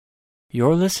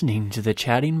You're listening to the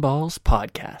Chatting Balls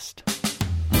podcast.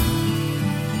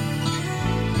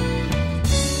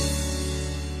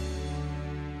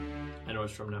 I know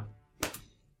it's from now.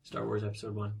 Star Wars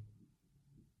Episode 1.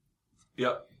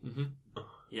 Yep. Mm-hmm.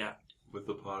 Yeah. With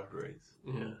the pod race.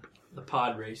 Yeah. The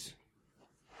pod race.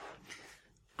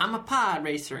 I'm a pod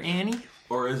racer, Annie.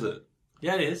 Or is it?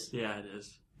 Yeah, it is. Yeah, it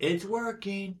is. It's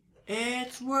working.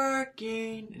 It's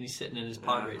working. And he's sitting in his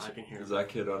pod racer. I can hear Is him. that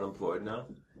kid unemployed now?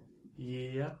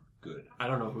 Yeah. Good. I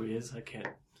don't know who he is. I can't.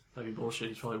 That'd be bullshit.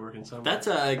 He's probably working somewhere. That's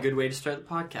a good way to start the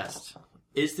podcast.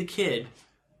 Is the kid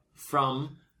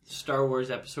from Star Wars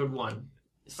Episode 1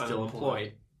 still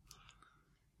employed?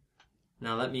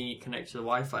 Now let me connect to the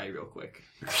Wi-Fi real quick.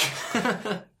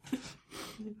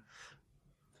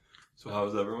 So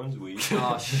how's everyone's week?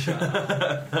 Oh, shut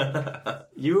up.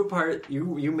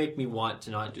 You make me want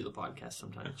to not do the podcast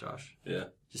sometimes, Josh. Yeah.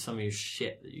 Just some of your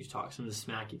shit that you talk, some of the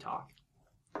smack you talk.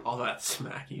 all that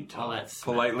smack you talk. All that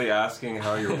smack. Politely asking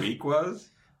how your week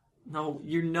was? No,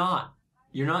 you're not.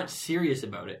 You're not serious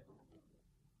about it.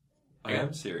 I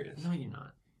am serious. No, you're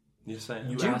not. Yes, I am.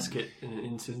 You ask it in an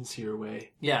insincere way.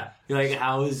 Yeah. You're like,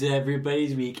 how's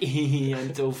everybody's week?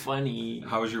 I'm so funny.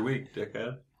 How was your week,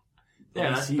 dickhead? Yeah,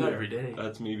 I that's see you better. every day.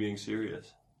 That's me being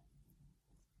serious.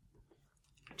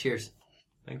 Cheers.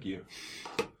 Thank you.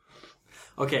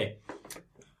 Okay.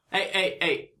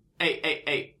 Hey.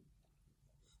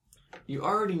 You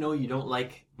already know you don't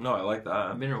like No, I like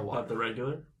that. mineral Not water. the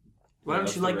regular? Why don't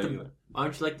that's you like regular. Why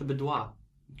don't you like the boudoir?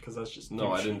 Because that's just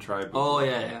No, I douche. didn't try. Oh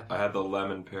yeah. I had the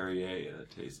lemon Perrier and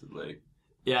it tasted like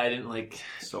Yeah, I didn't like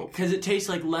soap. because it tastes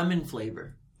like lemon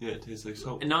flavor. Yeah, it tastes like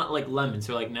soap. And not like lemon,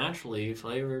 so like naturally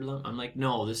flavored lemon. I'm like,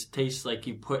 no, this tastes like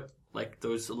you put like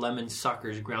those lemon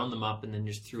suckers, ground them up, and then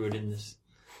just threw it in this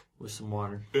with some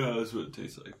water. Yeah, that's what it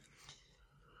tastes like.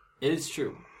 It is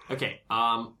true. Okay,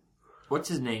 what's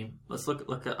his name? Let's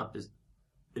look up his.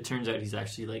 It turns out he's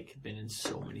actually like been in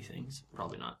so many things.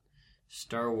 Probably not.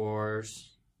 Star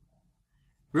Wars.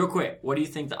 Real quick, what do you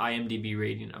think the IMDb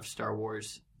rating of Star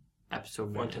Wars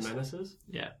Episode 1 Phantom is? Menaces?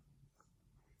 Yeah,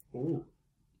 Ooh.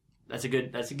 that's a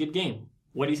good game.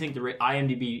 What do you think the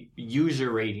IMDb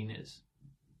user rating is?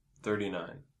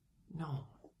 39. No.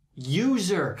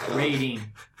 User rating.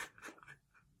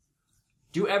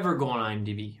 Do you ever go on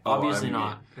IMDb? Oh, Obviously IMDb.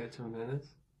 not. Phantom Menace?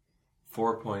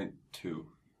 4.2.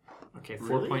 Okay,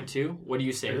 Really? 4.2. What do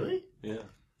you say? Really? Yeah.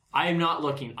 I'm not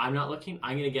looking. I'm going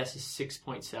to guess a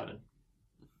 6.7.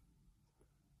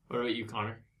 What about you,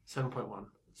 Connor? 7.1.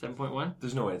 7.1?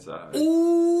 There's no way it's that high.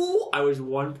 Ooh! I was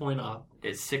 1 point off.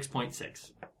 It's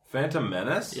 6.6. Phantom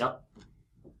Menace? Yep.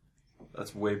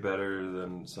 That's way better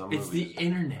than some It's the movies.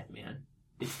 internet, man.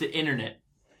 It's the internet.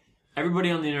 Everybody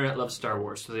on the internet loves Star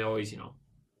Wars, so they always,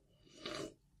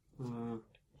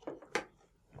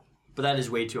 But that is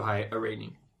way too high a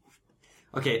rating.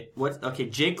 Okay,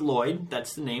 Jake Lloyd,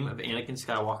 that's the name of Anakin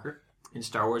Skywalker in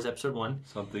Star Wars Episode 1.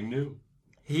 Something new.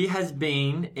 He has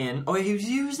been in... Oh, he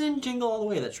was in Jingle All the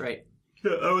Way, that's right.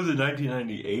 Yeah, that was in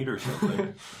 1998 or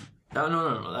something.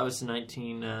 No. That was in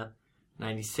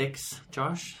 1996,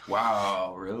 Josh.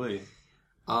 Wow, really?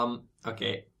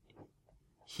 Okay.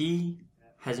 He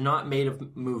has not made a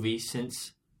movie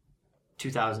since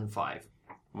 2005.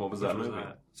 What was that Which was movie?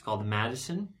 that? It's called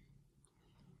Madison.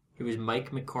 He was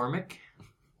Mike McCormick.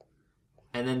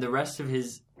 And then the rest of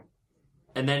his...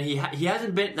 And then he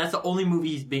hasn't been... That's the only movie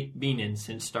he's been in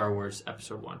since Star Wars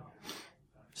Episode 1.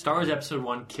 Star Wars Episode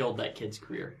 1 killed that kid's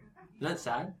career. Isn't that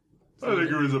sad? I think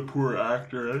he was a poor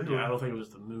actor anyway. Yeah, I don't think it was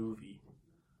the movie.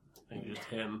 I think just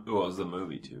him. Well, it was the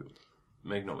movie, too.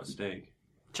 Make no mistake.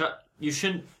 You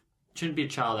shouldn't be a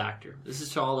child actor. This is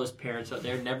to all those parents out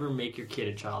there. Never make your kid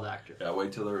a child actor. Yeah,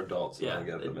 wait till they're adults and Yeah, I'll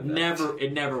get them it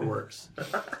in never works.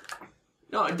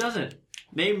 No, it doesn't.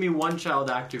 Name me one child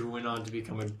actor who went on to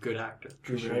become a good actor.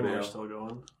 Drew Christian Barrymore's Bale. still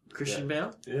going. Christian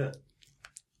Bale? Yeah.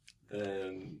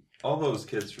 And all those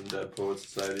kids from Dead Poets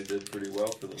Society did pretty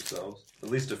well for themselves. At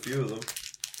least a few of them.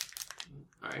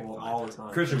 All right. Well, fine. all the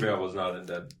time. Christian Bale was not in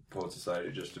Dead Poets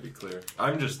Society, just to be clear.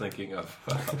 I'm just thinking of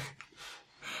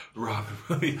Robin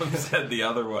Williams and the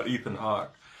other one, Ethan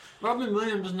Hawke. Robin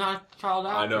Williams is not a child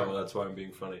actor. I know, that's why I'm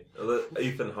being funny.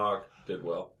 Ethan Hawke did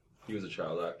well. He was a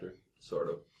child actor, sort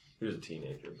of. He was a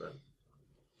teenager, but...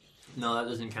 No, that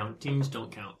doesn't count. Teens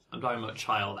don't count. I'm talking about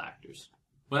child actors.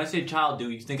 When I say child, do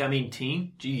you think I mean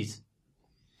teen? Jeez.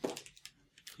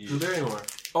 Drew Barrymore.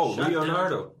 Oh, Shut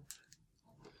Leonardo.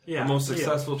 Yeah. The most Leo.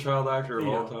 successful child actor of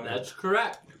all time. That's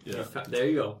correct. Yeah. There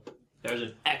you go. There's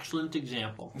an excellent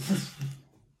example.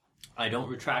 I don't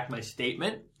retract my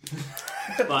statement,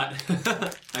 but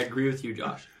I agree with you,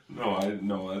 Josh.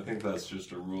 No, I think that's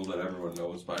just a rule that everyone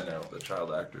knows by now. The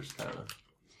child actors kind of.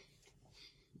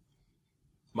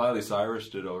 Miley Cyrus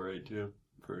did alright too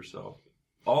for herself.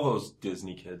 All those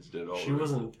Disney kids did alright. She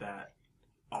wasn't that.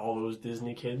 All those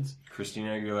Disney kids.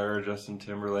 Christina Aguilera, Justin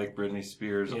Timberlake, Britney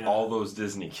Spears, Yeah. all those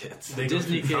Disney kids. They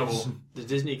Disney go through kids. trouble. The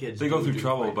Disney kids. They go through do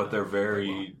trouble, quite but well. they're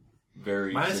very,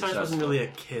 very Miley Cyrus successful. wasn't really a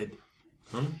kid.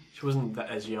 Hmm? She wasn't that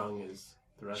as young as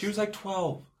the rest. She was like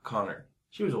 12, Connor.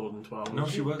 She was older than 12. No,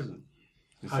 she wasn't.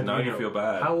 How So do now you know? feel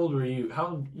bad. How old were you?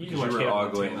 How you Because watched you were Hannah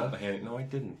ogling Montana? Hannah. No, I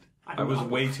didn't. I I was know.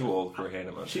 way too old for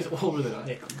Hannah Montana. She's older than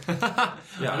I am.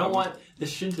 I don't want this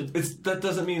shouldn't. That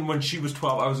doesn't mean when she was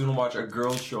 12 I was going to watch a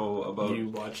girls show about You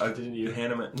watched it, didn't you?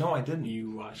 Hannah No, I didn't.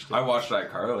 You watched it. I watched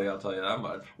iCarly, I'll tell you that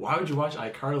much. Why would you watch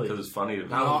iCarly? Because it's funny to me.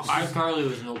 No, iCarly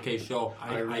was an okay show.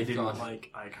 I didn't thought-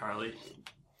 like iCarly.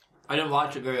 I didn't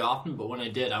watch it very often, but when I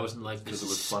did, I wasn't like this. Because it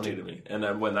was is funny to stupid. me. And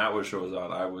then when that show was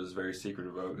on, I was very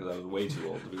secretive about it because I was way too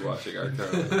old to be watching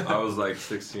iCarly. I was like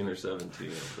 16 or 17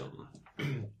 or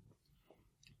something.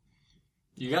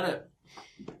 You gotta.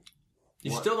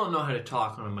 You What? still don't know how to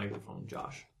talk on a microphone,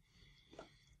 Josh.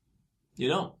 You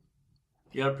don't.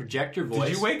 You gotta project your voice.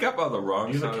 Did you wake up on the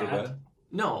wrong You have a side of cat? bed?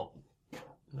 No,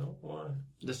 No, why?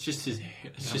 that's just his. It's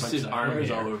Yeah, just but his the arm hair is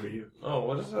hair. all over you. Oh,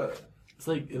 what is that? It's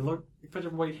like it looked a bunch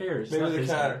of white hairs. It's Maybe not the his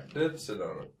cat did sit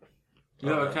on it. You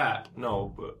have a cat.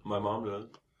 No, but my mom does.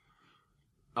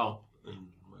 Oh. And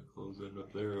my clothes end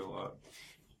up there a lot.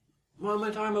 What am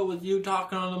I talking about with you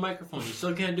talking on the microphone? You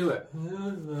still can't do it.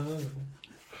 Do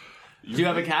you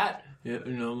have a cat? Yeah,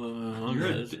 no,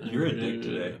 You're a dick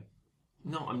today.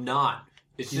 No, I'm not.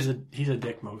 It's He's just he's a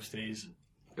dick most days.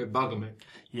 they're bugging me.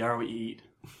 You are what you eat.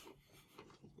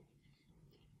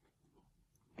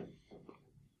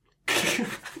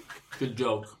 Good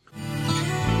joke.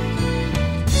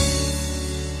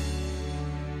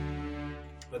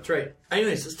 That's right.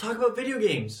 Anyways, let's talk about video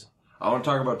games. I want to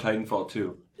talk about Titanfall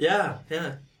 2. Yeah.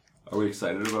 Are we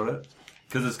excited about it?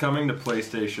 Because it's coming to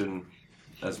PlayStation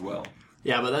as well.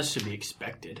 Yeah, but that should be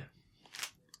expected.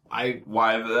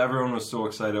 Why everyone was so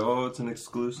excited? Oh, it's an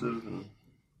exclusive, and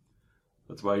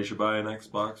that's why you should buy an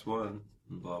Xbox One.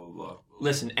 And blah blah blah.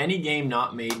 Listen, any game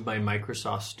not made by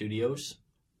Microsoft Studios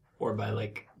or by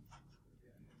by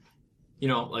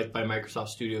Microsoft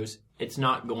Studios, it's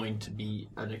not going to be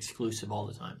an exclusive all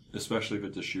the time. Especially if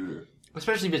it's a shooter.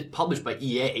 Especially if it's published by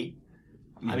EA.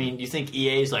 I mean, you think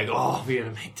EA's like, oh, we're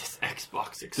gonna make this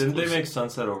Xbox exclusive. Didn't they make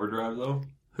Sunset Overdrive though?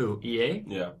 Who? EA?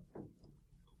 Yeah.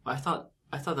 I thought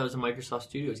that was a Microsoft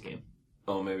Studios game.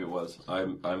 Oh, maybe it was.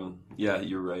 Yeah,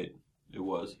 you're right. It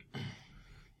was.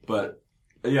 But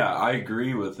yeah, I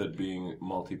agree with it being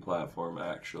multi-platform.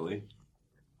 Actually,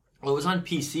 Well, it was on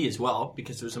PC as well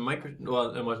because it was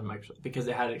Well, it wasn't Microsoft because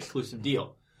they had an exclusive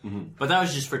deal. Mhm. But that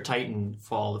was just for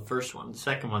Titanfall, the first one. The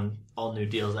second one, all new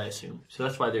deals, I assume. So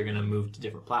that's why they're going to move to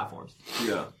different platforms.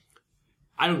 yeah.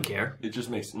 I don't care. It just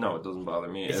makes it doesn't bother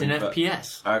me. It's an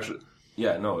FPS. Actually,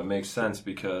 yeah, no, it makes sense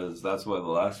because that's why the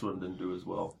last one didn't do as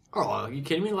well. Oh, are you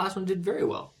kidding me? The last one did very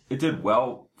well. It did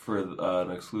well for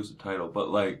an exclusive title, but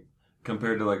like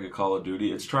compared to like a Call of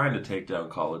Duty, it's trying to take down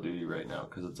Call of Duty right now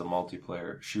because it's a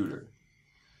multiplayer shooter.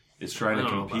 It's trying I to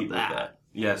don't know compete with about that. that.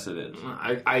 Yes, it is.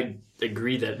 I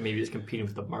agree that maybe it's competing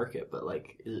with the market, but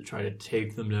is it trying to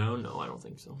take them down? No, I don't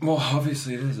think so. Well,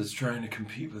 obviously it is. It's trying to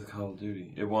compete with Call of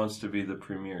Duty. It wants to be the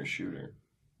premier shooter.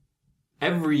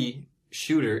 Every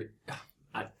shooter,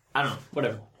 I don't know.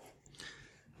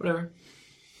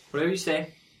 Whatever you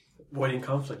say. Avoiding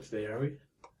conflict today, are we?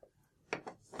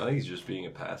 I think he's just being a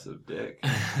passive dick.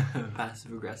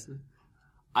 Passive aggressive.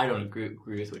 I don't agree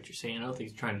with what you're saying. I don't think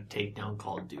it's trying to take down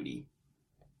Call of Duty.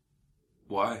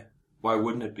 Why? Why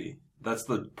wouldn't it be? That's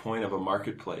the point of a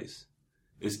marketplace,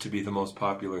 is to be the most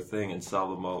popular thing and sell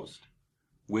the most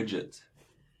widgets.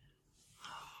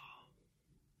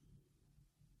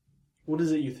 What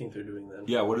is it you think they're doing then?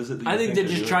 Yeah, what is it that you I think they're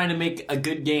just doing? trying to make a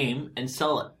good game and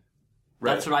sell it.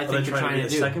 That's what I think they're trying to do.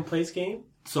 do. Second place game?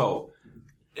 So,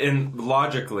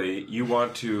 logically, you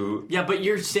want to Yeah, but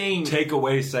you're saying take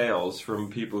away sales from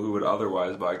people who would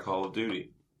otherwise buy Call of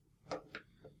Duty.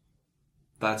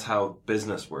 That's how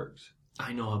business works.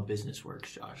 I know how business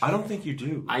works, Josh. I don't think you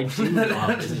do. I do know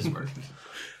how business works.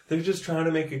 They're just trying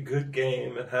to make a good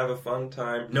game and have a fun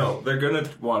time. No, they're gonna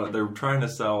want it. They're trying to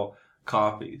sell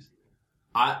copies.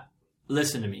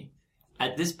 Listen to me.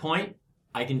 At this point,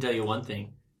 I can tell you one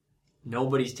thing.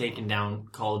 Nobody's taken down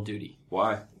Call of Duty.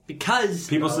 Why? Because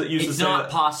People used to it's say not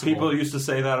that, possible. People used to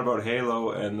say that about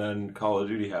Halo, and then Call of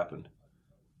Duty happened.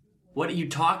 What are you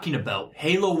talking about?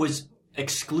 Halo was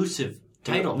exclusive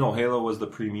title. No, Halo was the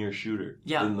premier shooter.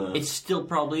 Yeah, in the... it still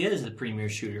probably is the premier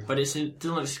shooter, but it's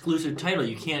still an exclusive title.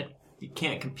 You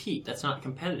can't compete. That's not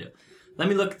competitive. Let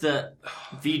me look at the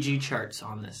VG charts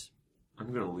on this.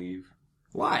 I'm gonna leave.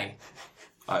 Why?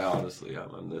 I honestly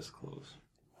am. I'm this close.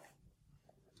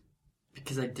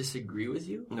 Because I disagree with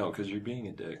you? No, because you're being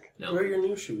a dick. No. Wear your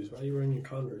new shoes. Why are you wearing your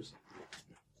Converse?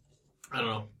 I don't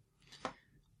know.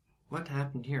 What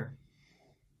happened here?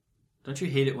 Don't you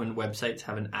hate it when websites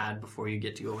have an ad before you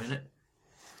get to go in it?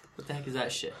 What the heck is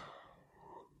that shit?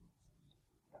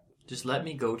 Just let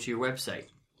me go to your website.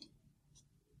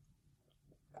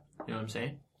 You know what I'm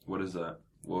saying? What is that?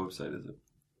 What website is it?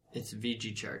 It's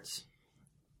VG charts.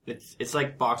 It's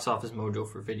like Box Office Mojo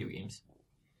for video games.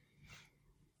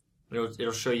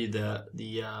 It'll show you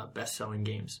the best selling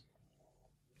games.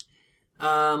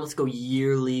 Let's go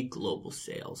yearly global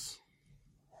sales.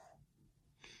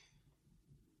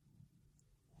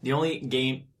 The only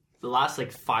game the last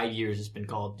 5 years has been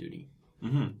Call of Duty.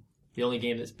 Mm-hmm. The only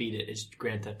game that's beat it is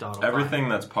Grand Theft Auto 5. Everything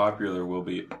that's popular will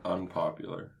be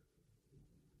unpopular.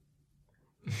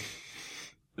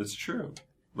 It's true.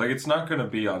 It's not going to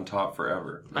be on top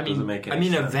forever. It doesn't make any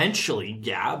sense. Eventually,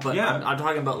 yeah, but Yeah. I'm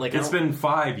talking about it's been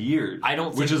 5 years. I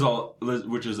don't which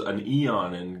think... is an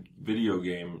eon in video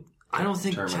game. I don't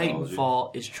think terminology.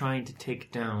 Titanfall is trying to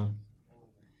take down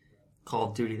Call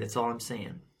of Duty. That's all I'm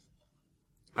saying.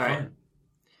 All right.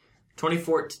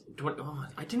 2014...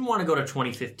 I didn't want to go to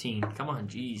 2015. Come on,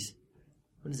 jeez.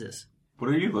 What is this? What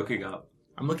are you looking up?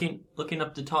 I'm looking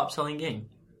up the top selling game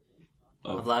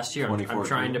of last year. I'm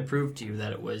trying to prove to you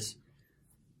that it was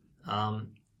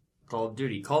Call of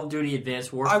Duty. Call of Duty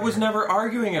Advanced Warfare. I was never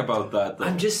arguing about that, though.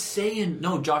 I'm just saying...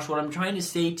 No, Josh, what I'm trying to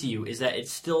say to you is that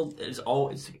it's going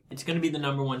to be the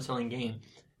number one selling game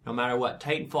no matter what.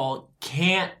 Titanfall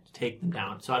can't take them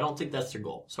down, so I don't think that's their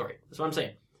goal. Sorry. That's what I'm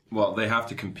saying. Well, they have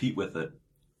to compete with it.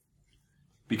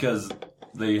 Because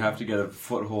they have to get a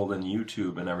foothold in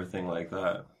YouTube and everything like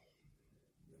that.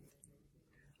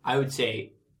 I would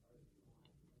say...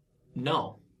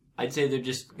 No. I'd say they're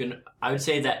just going to... I would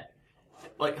say that...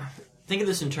 think of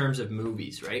this in terms of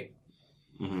movies, right?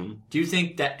 Mm-hmm. Do you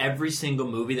think that every single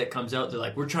movie that comes out, they're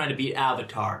like, we're trying to beat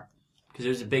Avatar because it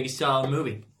was the biggest selling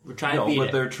movie. We're trying to beat it. No,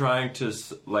 but they're trying to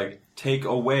take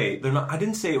away. They're not. I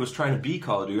didn't say it was trying to beat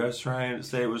Call of Duty. I was trying to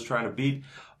say it was trying to beat.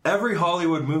 Every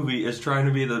Hollywood movie is trying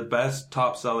to be the best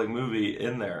top-selling movie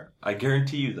in there. I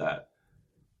guarantee you that.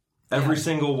 Every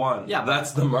single one. Yeah.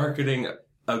 That's the marketing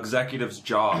executive's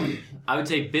job. I would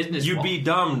say business. You'd be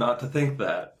dumb not to think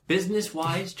that.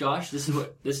 Business-wise, Josh, this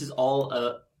is all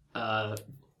a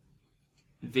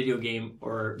video game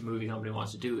or movie company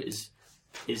wants to do is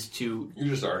to You're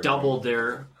just arguing. double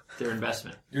their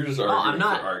investment. You're just arguing. I'm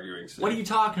not for arguing's sake. What are you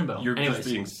talking about? You're Anyways, just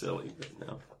being silly right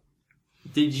now.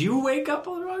 Did you wake up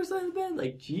on the wrong side of the bed?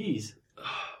 Jeez. Oh,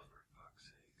 for fuck's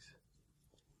sakes.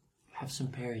 Have some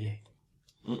Perrier.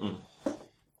 Mm-mm.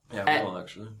 Yeah, well,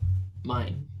 actually.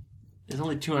 Mine. There's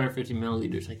only 250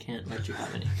 milliliters. I can't let you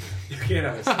have any. You can't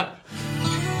have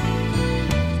a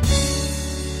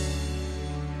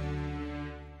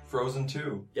Frozen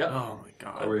 2. Yep. Oh my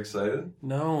god. Are we excited?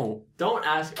 No. Don't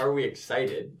ask, are we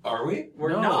excited? Are we? We're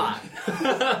No. not.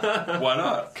 Why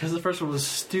not? Because the first one was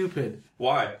stupid.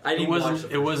 Why? I didn't watch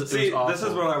It was See, awful. this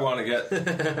is what I want to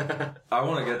get. I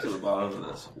want to get to the bottom of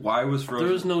this. Why was Frozen?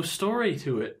 There was no story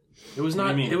to it. It was What do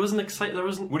not. you mean? It wasn't exciting. There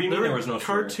wasn't. What do you mean there was no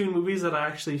story? cartoon movies that I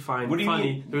actually find What do you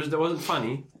funny? mean? There wasn't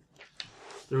funny.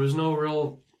 There was no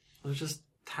real. It was just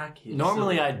tacky.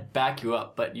 Normally I'd back you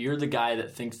up, but you're the guy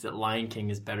that thinks that Lion King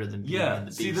is better than Beauty and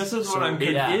the Beast. See, this is what I'm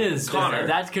it is Connor,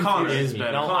 That's Connor, confusing.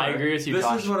 better. No, I agree with you, This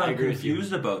Josh. is what I I'm agree with you.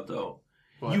 confused about, though.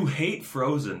 What? You hate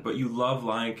Frozen, but you love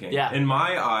Lion King. Yeah. In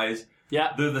my eyes, Yeah.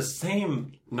 they're the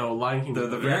same. No, Lion King. They're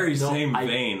the very same I-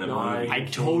 vein of no, movie. I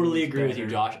totally agree with you,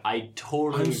 Josh. I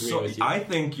totally agree with you. I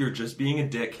think you're just being a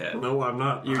dickhead. No, I'm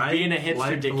not. You're being a hipster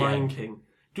like dickhead. Lion King.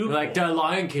 Dude, You're like, the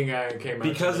Lion King came out.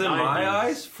 because in in the my 90s.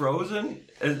 eyes, Frozen,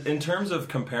 in terms of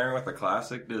comparing with the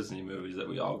classic Disney movies that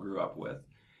we all grew up with,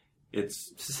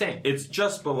 It's the same. it's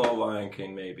just below Lion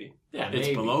King, maybe. Yeah, It's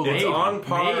maybe. below It's Maybe. on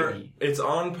par. Maybe. It's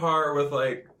on par with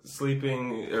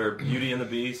Sleeping or Beauty and the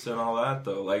Beast and all that,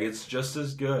 though. It's just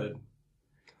as good.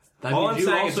 That All means I'm you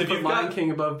saying is also if put you've Lion got-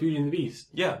 King above Beauty and the Beast.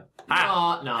 Yeah. No.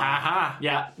 Ha ha.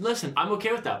 Yeah, listen, I'm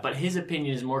okay with that, but his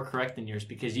opinion is more correct than yours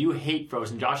because you hate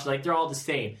Frozen. Josh is like, they're all the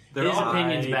same. They're His all-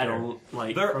 opinion's I better. don't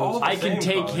like They're Frozen. all the I can same,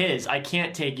 take Colin. his. I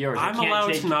can't take yours. I'm I can't allowed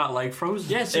take... to not like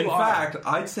Frozen. Yes, In you are. fact,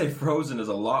 I'd say Frozen is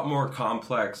a lot more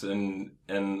complex and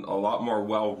a lot more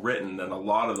well written than a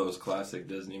lot of those classic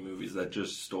Disney movies that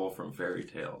just stole from fairy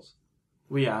tales.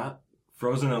 Well, yeah.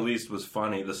 Frozen at least was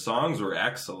funny. The songs were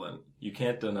excellent. You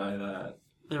can't deny that.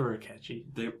 They were catchy.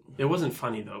 They, It wasn't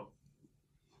funny though.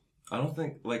 I don't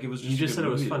think like it was. Just You just a said good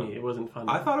it was movie, funny. though. It wasn't funny.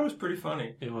 I thought it was pretty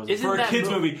funny. it wasn't. Isn't For a that kids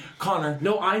mo- movie, Connor.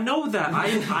 No, I know that. I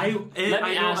Let me don't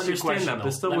ask you a understand question, that, but though.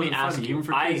 it still Let me wasn't ask funny. you. Even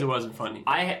for kids, it wasn't funny.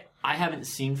 I haven't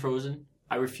seen Frozen.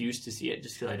 I refuse to see it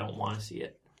just because I don't want to see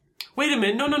it. Wait a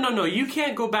minute. No. You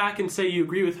can't go back and say you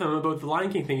agree with him about the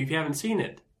Lion King thing if you haven't seen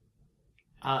it.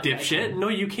 Dipshit. No,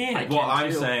 you can't. Well,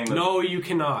 I'm too. saying that No, you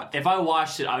cannot. If I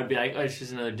watched it, I would be like, "Oh, it's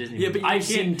just another Disney." Yeah, movie. but you I've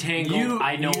seen can't- Tangled.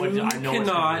 I know what you I know what it's gonna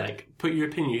cannot be like. put your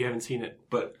opinion. You haven't seen it.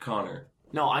 But Connor,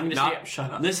 No, I'm gonna Not- say.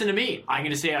 shut up. Listen to me. I'm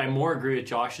gonna say I more agree with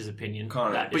Josh's opinion.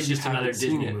 Connor, that but it's you just another haven't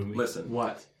seen Disney it. movie. listen.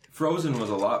 What? Frozen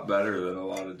was a lot better than a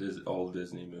lot of old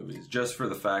Disney movies, just for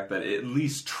the fact that it at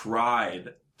least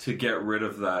tried to get rid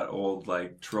of that old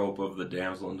like trope of the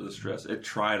damsel in distress. It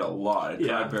tried a lot. It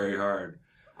Yeah. tried very hard.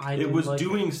 I It didn't was like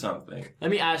doing something. Let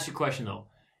me ask you a question though: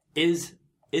 Is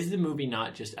the movie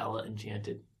not just Ella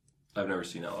Enchanted? I've never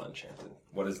seen Ella Enchanted.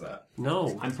 What is that?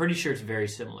 No, I'm pretty sure it's very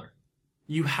similar.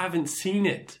 you haven't seen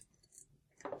it.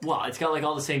 Well, it's got like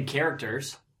all the same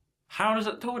characters. How does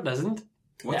it? No, it doesn't.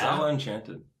 What's Yeah. Ella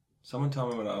Enchanted? Someone tell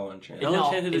me what Ella Enchanted. Ella No,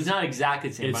 Enchanted it's is- not exactly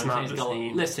the same. it's but I'm not saying the got-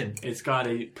 same. Listen, It's got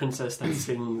a princess that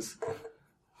sings.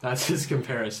 That's his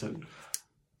comparison.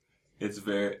 It's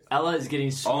very. Ella is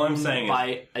getting All I'm swooned saying is-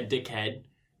 by a dickhead,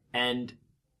 and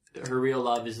her real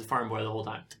love is the farm boy the whole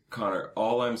time. Connor,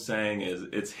 all I'm saying is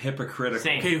it's hypocritical.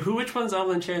 Same. Okay, which one's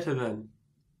Ella Enchanted then?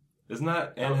 Isn't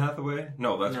that Anne Hathaway?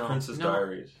 No, that's No. Princess No.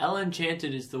 Diaries. Ella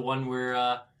Enchanted is the one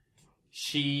where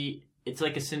it's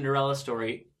like a Cinderella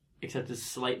story, except it's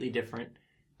slightly different.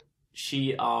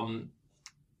 She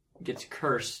gets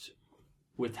cursed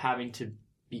with having to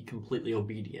be completely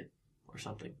obedient or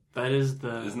something. That is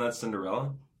Isn't that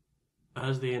Cinderella?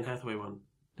 the Anne Hathaway one.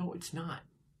 No, it's not.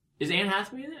 Is Anne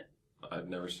Hathaway in it? I've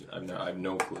never seen. I have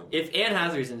no clue. If Anne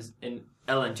Hathaway's in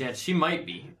Ella Enchanted, she might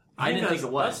be. I didn't think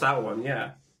it was. That's that one,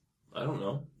 yeah. I don't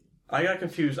know. I got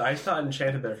confused. I thought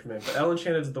Enchanted there for a minute, but Ella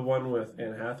Enchanted is the one with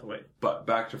Anne Hathaway. But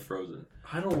back to Frozen.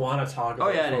 I don't want to talk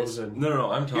about yeah, it is. Frozen. No.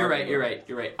 I'm talking. You're right. about-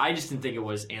 You're right. I just didn't think it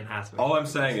was Anne Hathaway. All I'm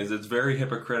saying is it's very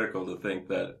hypocritical to think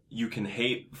that you can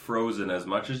hate Frozen as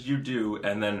much as you do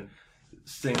and then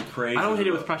sing praise. I don't hate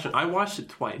it with passion. I watched it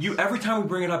twice. You every time we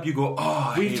bring it up, you go,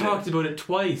 "Oh, I We've hate talked it." about it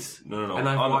twice. No. and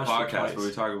I've on the watched it podcast, twice. but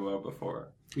we talked about it before.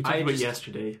 We talked I about it just-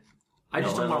 yesterday. I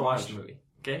just No, don't I want don't to watch watch. the movie.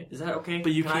 Okay, is that okay?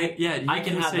 But you Can can't- yeah, you I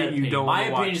can can have say that you opinion. don't My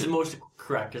wanna watch opinion is it. the most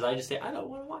correct because I just say I don't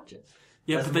want to watch it.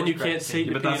 Yeah, That's but the then you most can't correct say opinion.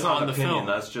 your But that's opinion not on an the opinion. film.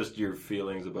 That's just your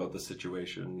feelings about the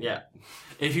situation. Yeah,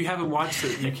 If you haven't watched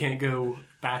it, you can't go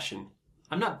bashing.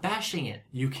 I'm not bashing it.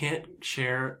 You can't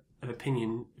share an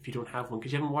opinion if you don't have one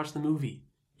because you haven't watched the movie.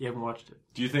 You haven't watched it.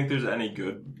 Do you think there's any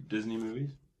good Disney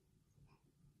movies?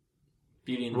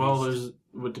 Beauty and the Well, Beast.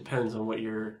 it depends on what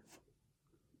you're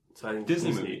deciding.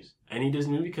 Disney movies. Any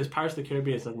Disney movie? Because Pirates of the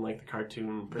Caribbean is nothing like the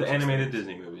cartoon. The princess animated movies.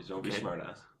 Disney movies. Don't be Okay. smart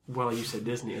ass. Well, you said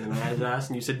Disney, and then I had to ask,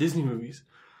 and you said Disney movies.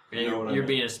 Yeah, You know what I you're mean.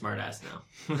 being a smartass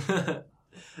now.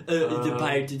 The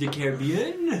Pirates of the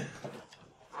Caribbean.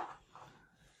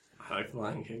 I like The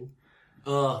Lion King.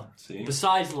 See?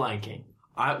 Besides The Lion King.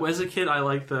 As a kid, I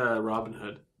liked the Robin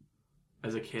Hood.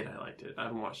 As a kid, I liked it. I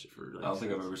haven't watched it for. Like, I don't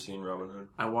think I've ever seen Robin Hood.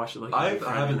 I watched it like. I every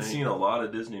Friday haven't night. seen a lot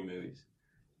of Disney movies.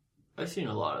 I've seen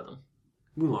a lot of them.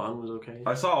 Mulan was okay.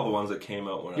 I saw all the ones that came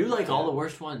out when I You was a like all kid. the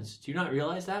worst ones. Do you not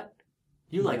realize that?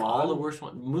 You like Mulan? all the worst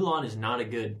ones. Mulan is not a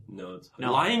good. No, it's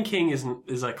No. Lion King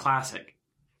is a classic.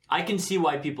 I can see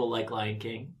why people like Lion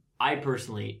King. I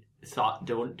personally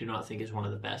do not think it's one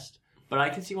of the best, but I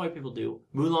can see why people do.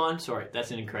 Mulan, sorry,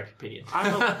 that's an incorrect opinion. I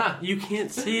don't, you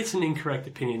can't say it's an incorrect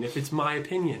opinion if it's my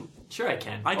opinion. Sure, I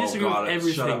can. I disagree God,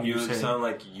 with shut everything up. you You say. sound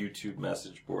like YouTube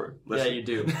message board. Yeah, Listen. you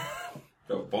do.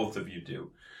 No, both of you do.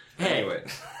 Hey, Anyway.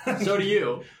 so do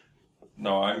you.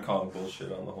 No, I'm calling bullshit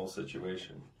on the whole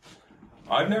situation.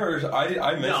 I've never.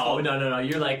 I missed. No.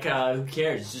 You're like, who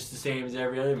cares? It's just the same as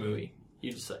every other movie.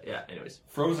 You just, yeah. Anyways,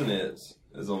 Frozen is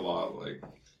a lot like,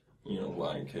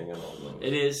 Lion King and all those.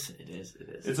 it is.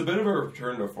 It's a bit of a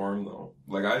return to form, though.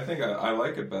 Like, I think I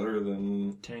like it better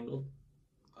than Tangled.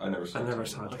 I never saw. I never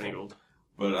Tangled. saw Tangled.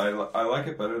 But I like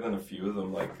it better than a few of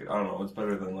them. Like, I don't know. It's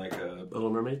better than like a. Little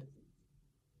Mermaid.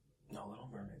 No, Little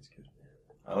Mermaid's good.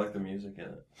 I like the music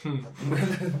in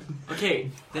it.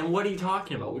 Okay, then what are you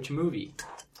talking about? Which movie?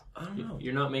 I don't know.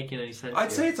 You're not making any sense. I'd here.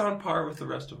 say it's on par with the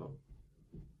rest of them.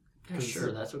 Yeah,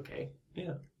 sure, that's okay.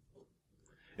 Yeah.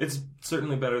 It's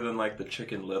certainly better than like the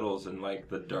Chicken Littles and like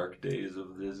the dark days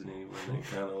of Disney when they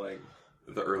kind of like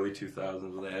the early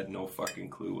 2000s when they had no fucking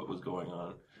clue what was going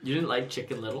on. You didn't like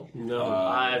Chicken Little? No.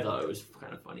 I thought it was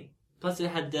kind of funny. Plus, it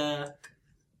had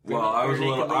Well, I was a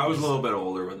Bare Naked Ladies. little bit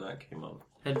older when that came out.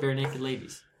 Had Bare Naked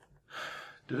Ladies.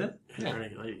 Did it? Yeah.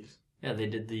 Naked Ladies. Yeah, they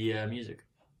did the music.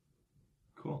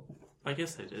 Cool. I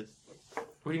guess they did.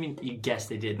 What do you mean? You guess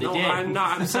they did? They No, did. I'm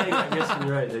not. I'm saying I guess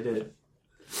you're right. They did.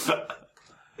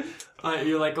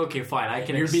 You're like, okay, fine. I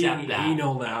can You're accept being that.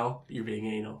 anal now. You're being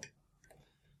anal.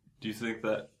 Do you think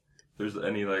that there's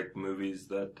any like movies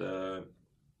that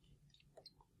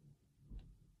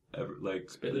ever like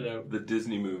Spit it out. the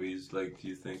Disney movies? Like, do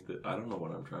you think that I don't know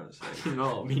what I'm trying to say?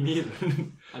 No, me neither.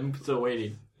 I'm still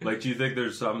waiting. Like, do you think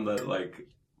there's some that like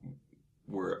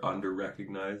were under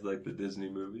recognized, like the Disney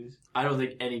movies? I don't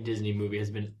think any Disney movie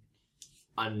has been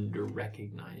under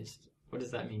recognized. What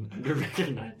does that mean? Under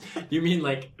recognized? You mean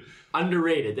like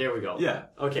underrated? There we go. Yeah.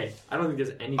 Okay. I don't think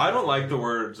there's any. I don't like the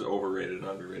words overrated and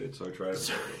underrated, so I try to.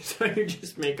 So you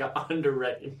just make a under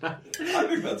recognized. I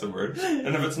think that's a word,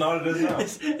 and if it's not, it is now.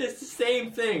 It's the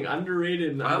same thing.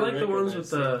 Underrated. And I like the ones under-recognized, with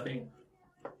same thing.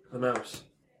 the mouse.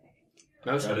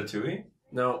 Mouse Hunt. Ratatouille.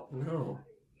 No.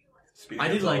 Speaking I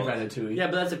of did like dollars. Ratatouille. Yeah,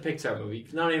 but that's a Pixar movie.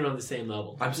 It's not even on the same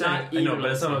level. I'm It's saying. not I even know, on but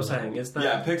that's the not what I'm same saying. level. It's not.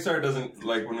 Yeah, Pixar doesn't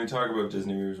like when we talk about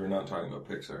Disney movies. We're not talking about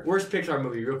Pixar. Worst Pixar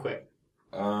movie, real quick.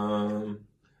 Oh,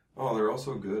 they're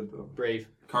also good though. Brave.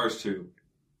 Cars 2.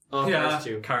 Oh, Yeah, Cars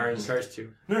 2. Cars. Cars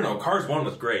 2. No, Cars 1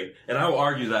 was great, and I will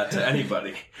argue that to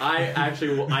anybody. I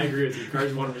agree with you.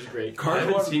 Cars 1 was great. I Cars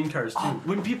haven't 1. seen Cars 2.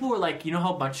 When people were like, you know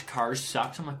how much Cars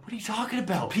sucks? I'm like, what are you talking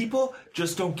about? People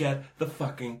just don't get the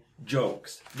fucking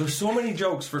jokes. There's so many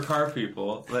jokes for car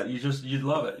people that you'd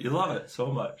love it. You love it so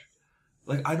much.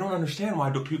 Like, I don't understand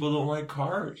why people don't like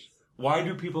Cars. Why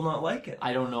do people not like it?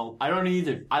 I don't know. I don't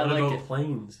either. I What like about it.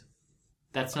 Planes?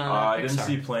 That's not I Pixar. didn't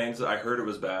see Planes. I heard it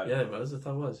was bad. Yeah, it was. I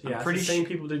thought it was. Yeah, pretty it's the same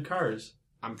people did Cars.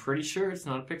 I'm pretty sure it's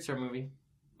not a Pixar movie.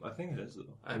 I think it is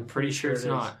though. I'm pretty sure it's it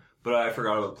is. not. But I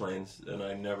forgot about Planes, and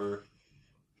I never.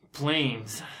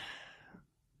 Planes.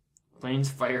 Planes,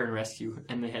 Fire, and Rescue.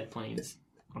 And they had planes.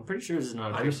 I'm pretty sure this is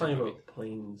not a I'm just Pixar talking movie. about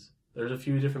Planes. There's a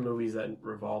few different movies that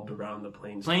revolved around the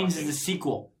planes. Planes talking. is a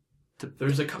sequel.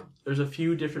 There's a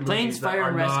few different Planes, movies that Fire, are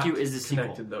and not Rescue is the sequel.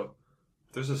 connected though.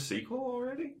 There's a sequel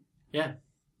already?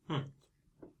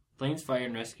 Planes, Fire,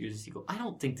 and Rescue is a sequel. I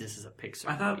don't think this is a Pixar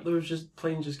I thought movie. there was just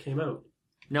Planes just came out.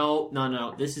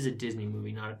 No. This is a Disney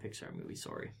movie, not a Pixar movie.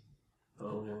 Sorry.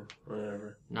 Oh yeah,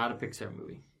 whatever. Not a Pixar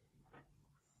movie.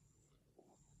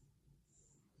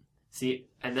 See,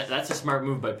 and that's a smart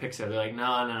move by Pixar. They're like,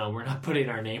 no, we're not putting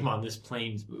our name on this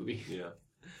Planes movie. Yeah.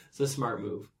 It's a smart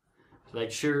move. Like,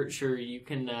 sure, you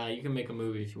can make a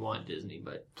movie if you want, Disney,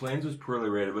 but Planes was poorly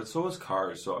rated, but so was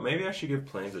Cars. So maybe I should give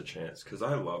Planes a chance because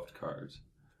I loved Cars.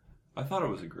 I thought it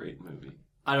was a great movie.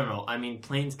 I don't know. I mean,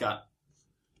 Planes got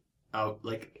out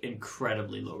like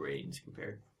incredibly low ratings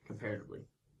comparatively.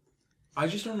 I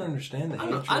just don't understand the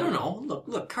hatred. I don't know.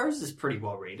 Look, Cars is pretty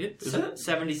well rated. Is it?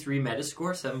 73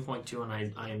 Metascore, 7.2 on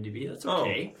IMDb. That's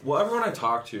okay. Oh, well, everyone I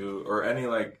talk to, or any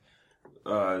like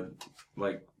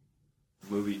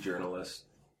movie journalist,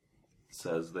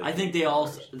 says they. I think they all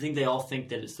think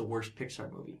that it's the worst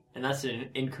Pixar movie, and that's an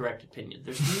incorrect opinion.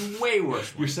 There's way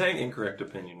worse You're ones. saying incorrect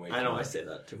opinion. Wait, I know I say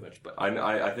that too much, but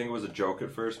I think it was a joke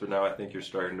at first, but now I think you're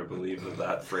starting to believe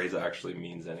that phrase actually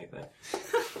means anything.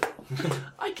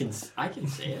 I can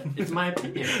say it. It's my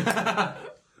opinion.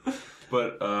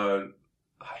 But I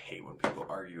hate when people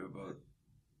argue about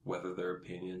whether their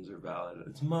opinions are valid.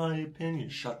 It's my opinion.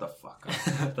 Shut the fuck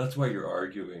up. That's why you're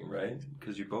arguing, right?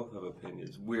 Because you both have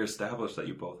opinions. We established that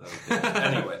you both have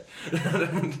opinions. Anyway.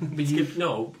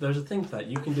 But there's a thing to that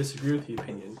you can disagree with the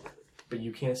opinion, but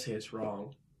you can't say it's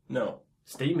wrong. No.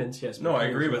 Statements, yes. No, but I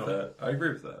agree with opinions, that. I agree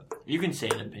with that. You can say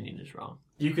an opinion is wrong.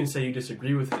 no. You can say you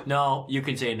disagree with it. No, you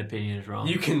can say an opinion is wrong.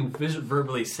 You can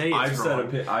verbally say it's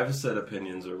wrong. I've said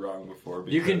opinions are wrong before.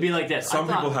 You can be like this. Some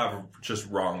people have just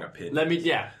wrong opinions. Let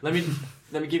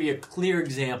me give you a clear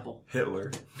example.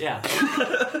 Hitler. Yeah.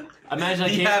 Imagine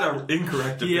He had an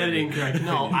incorrect He opinion. had an incorrect.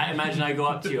 No, I imagine I go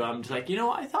up to you. I'm just like,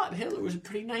 I thought Hitler was a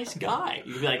pretty nice guy.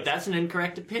 You'd be like, that's an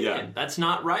incorrect opinion. Yeah. That's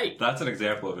not right. That's an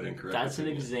example of an incorrect That's an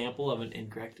opinion. example of an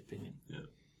incorrect opinion.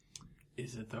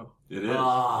 Is it though? It is.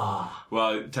 Ah.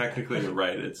 Well, technically you're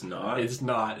right. It's not. It's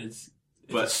not. It's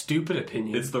But a stupid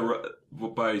opinion. It's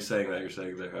by saying that, you're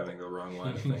saying they're having the wrong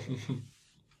line of thinking.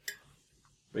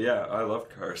 But yeah, I loved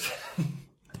Cars.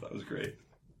 That was great.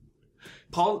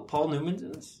 Paul Newman's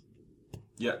in this?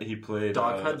 Yeah, he played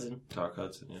Doc Hudson. Doc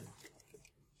Hudson,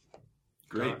 yeah.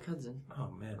 Great. Doc Hudson. Oh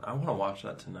man, I want to watch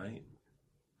that tonight.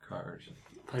 Cars.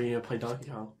 Are you gonna play Donkey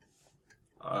Kong?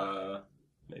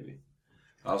 Maybe.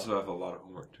 I also have a lot of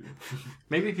homework too.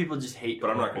 Maybe people just hate. But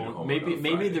I'm not gonna do Owen. homework on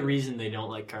Maybe Friday. the reason they don't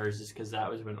like Cars is because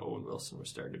that was when Owen Wilson was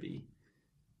starting to be.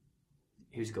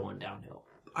 He was going downhill.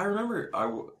 I remember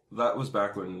that was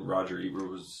back when Roger Ebert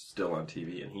was still on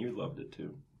TV, and he loved it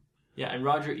too. Yeah, and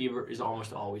Roger Ebert is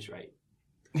almost always right.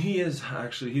 He is,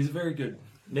 actually. He's very good.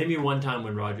 Name me one time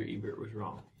when Roger Ebert was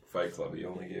wrong. Fight Club, he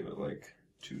only gave it like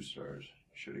 2 stars.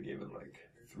 Should have gave it like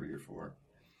 3 or 4.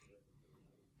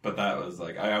 But that was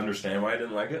like, I understand why I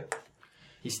didn't like it.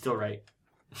 He's still right.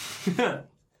 I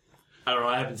don't know,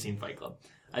 I haven't seen Fight Club.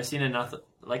 I've seen enough,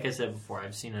 like I said before,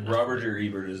 I've seen enough. Roger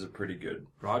Ebert is a pretty good.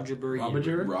 Roger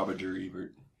Ebert. Roger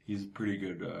Ebert. He's a pretty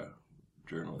good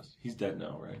journalist. He's dead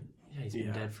now, right? Yeah, he's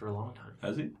been dead for a long time.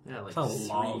 Has he? Yeah, like That's a 3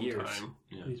 long years. time.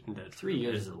 Yeah. He's been dead. 3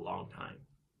 years is a long time.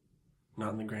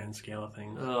 Not in the grand scale of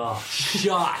things. Oh,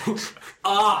 shut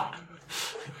up!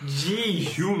 Jeez.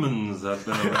 Humans have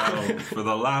been around for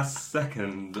the last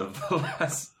second of the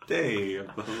last day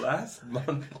of the last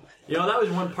month. You know, that was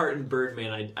one part in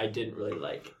Birdman I didn't really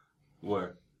like.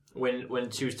 Where? When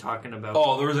she was talking about...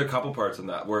 Oh, there was a couple parts in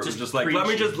that where it was just like, let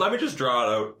me just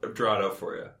draw it out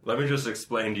for you. Let me just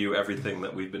explain to you everything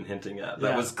that we've been hinting at.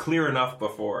 That was clear enough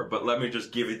before, but let me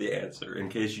just give you the answer in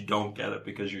case you don't get it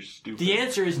because you're stupid. The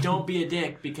answer is don't be a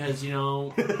dick because, you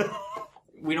know,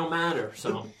 we don't matter,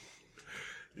 so...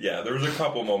 Yeah, there was a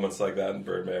couple moments like that in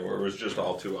Birdman where it was just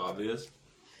all too obvious.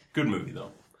 Good movie,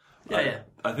 though. Yeah.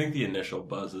 I think the initial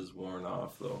buzz is worn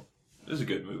off, though. It was a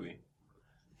good movie.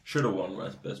 Should have won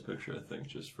Best Picture, I think,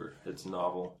 just for its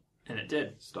novel And it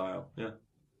did. style. Yeah.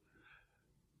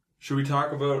 Should we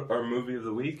talk about our movie of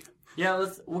the week? Yeah,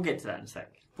 we'll get to that in a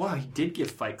sec. Wow, he did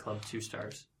give Fight Club 2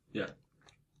 stars. Yeah.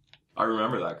 I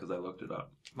remember that because I looked it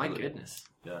up. My goodness.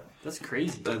 Yeah. That's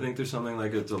crazy. I think there's something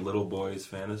like it's a little boy's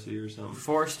fantasy or something.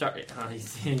 4 star.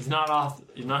 He's not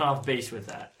off base with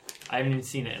that. I haven't even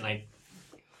seen it, and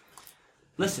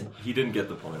listen. He didn't get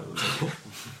the point of it.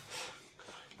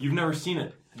 You've never seen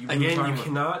it. Again, you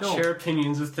cannot share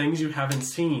opinions of things you haven't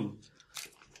seen.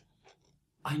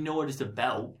 I know what it's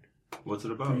about. What's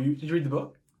it about? Did you read the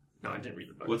book? No, I didn't read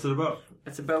the book. What's it about?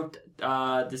 It's about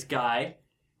this guy,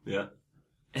 Yeah.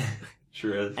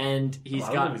 Sure is. and he's A lot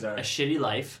of got movies are. a shitty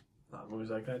life, A lot of movies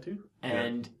like that too.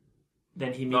 and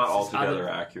then he meets Not this altogether other...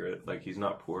 accurate. Like, he's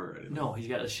not poor or anything. No, he's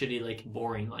got a shitty, like,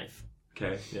 boring life.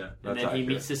 Okay, yeah. And That's then accurate. he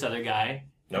meets this other guy,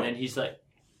 Nope. and then he's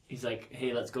like,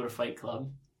 hey, let's go to Fight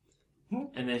Club.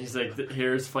 And then he's like,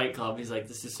 here's Fight Club. He's like,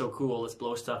 this is so cool. Let's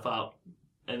blow stuff up.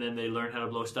 And then they learn how to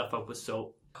blow stuff up with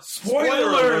soap. Spoiler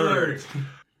alert!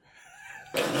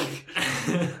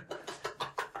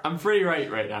 I'm pretty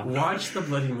right now. Watch the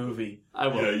bloody movie. I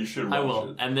will. Yeah, you should I watch will.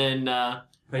 it. And then, Then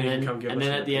you can come give us then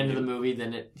your at the end of the opinion. movie,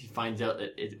 then he finds out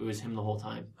that it was him the whole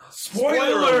time.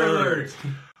 Spoiler alert!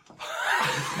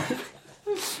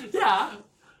 Yeah.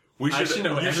 We should, Actually,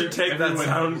 no, you should take that everyone-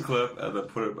 sound clip and then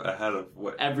put it ahead of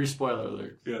what... Every spoiler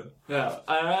alert. Yeah. Yeah.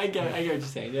 I get what you're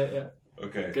saying. Yeah.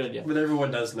 Okay. Good idea. But everyone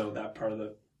does know that part of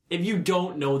the... If you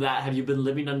don't know that, have you been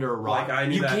living under a rock? Like, I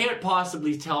knew you that- can't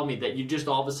possibly tell me that you just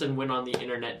all of a sudden went on the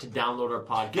internet to download our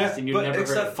podcast Yeah, and you but never heard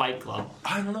except- of Fight Club.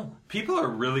 I don't know. People are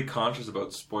really conscious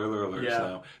about spoiler alerts Yeah.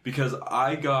 now because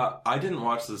I didn't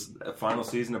watch this final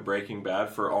season of Breaking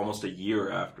Bad for almost a year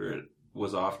after it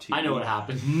was off TV. I know what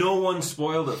happened. No one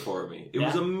spoiled it for me. It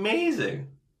was Yeah. amazing.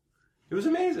 It was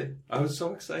amazing. I was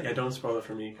so excited. Yeah, don't spoil it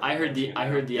for me. I heard the.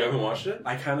 You haven't watched it?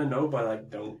 I kind of know, but like,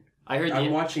 don't. I heard I'm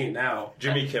the. watching it now.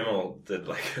 Jimmy Kimmel did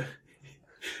like he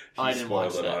I didn't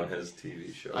watch spoiled it that. on his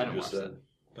TV show. I didn't Just watch said,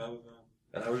 blah, blah, blah.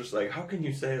 And I was just like, how can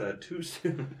you say that too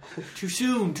soon? Too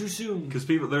soon. Because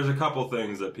there's a couple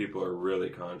things that people are really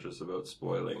conscious about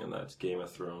spoiling, and that's Game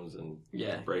of Thrones and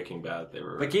Yeah. Breaking Bad. They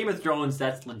were, But Game of Thrones,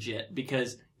 that's legit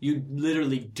because you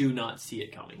literally do not see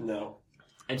it coming. No.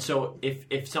 And so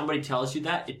if somebody tells you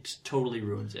that, it totally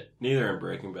ruins it. neither in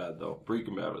Breaking Bad though.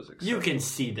 Breaking Bad was exciting. You can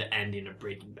see the ending of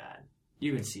Breaking Bad.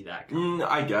 You can see that.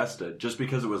 I guessed it just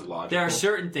because it was logical. There are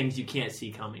certain things you can't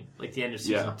see coming, like the end of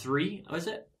season Yeah. 3. Was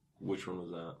it? Which one was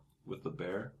that? With the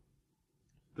bear,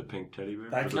 the pink teddy bear.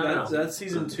 That, No, no, no. That's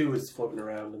season 2 is floating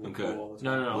around in the Okay. pool.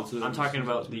 No. What's it- I'm talking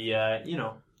about the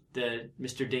the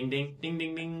Mr. Ding Ding Ding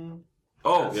Ding Ding.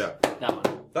 Oh yeah, That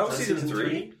one. that was Is that season season 3.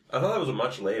 three? I thought that was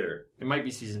much later. It might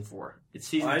be season 4. It's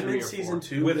season I'm 3 in or season 4.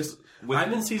 2. With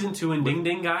I'm in season 2 and Ding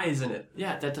Ding Guy, isn't it?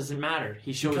 Yeah, that doesn't matter.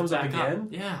 He shows comes up back again?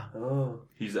 Yeah. Oh,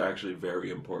 he's actually very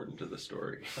important to the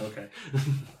story. okay.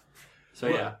 So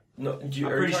yeah. No, I'm are you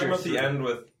pretty talking sure about it's the 3. end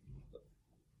with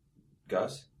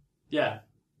Gus? Yeah.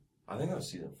 I think that was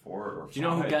season 4 or 5. Do you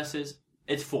know who Gus is?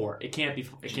 It's 4. It can't be.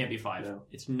 It can't be 5. No.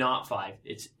 It's not 5.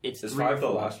 It's Is 3 or 5 the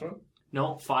 4. last one?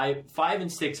 No, 5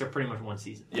 and 6 are pretty much one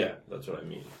season. Yeah, that's what I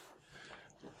mean.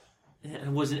 It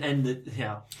wasn't ended.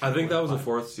 Yeah. I think that was the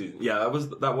 4th season. Yeah, that was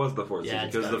the 4th Yeah, season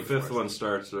it's because gotta the be 5th 4th. one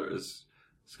starts as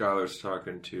Skylar's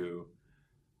talking to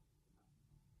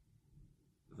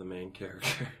the main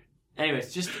character.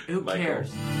 Anyways, just who Michael.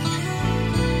 cares?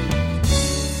 doesn't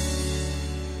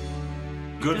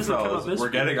come up Goodfellas. this We're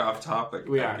week. getting off topic.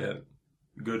 We are. again.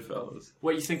 Goodfellas.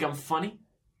 What, you think I'm funny?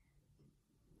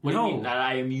 What No. do you mean, that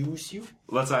I amuse you?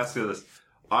 Let's ask you this.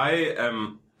 I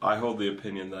hold the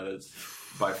opinion that it's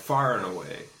by far and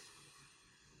away.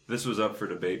 This was up for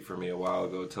debate for me a while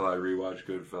ago till I rewatched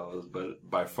Goodfellas, but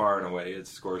by far and away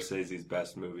it's Scorsese's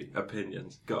best movie.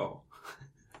 Opinions. Go.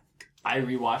 I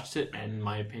rewatched it, and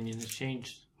my opinion has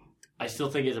changed. I still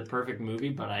think it's a perfect movie,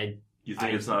 but You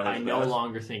think it's not his I best? no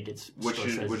longer think it's Which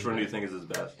Scorsese's one do you best. think is his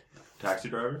best? Taxi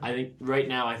Driver? I think right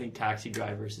now, I think Taxi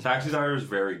Driver is. Taxi Driver is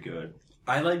very good.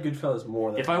 I like Goodfellas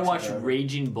more than If I Taxi watch Driver.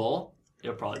 Raging Bull,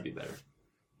 it'll probably be better.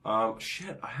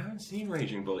 Shit, I haven't seen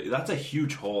Raging Bull. That's a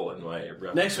huge hole in my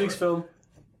repertoire. Next week's film.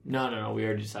 No, we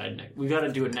already decided. We got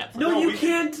to do a Netflix. No, you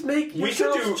can't make we could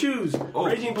yourselves choose. Oh.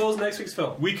 Raging Bull's next week's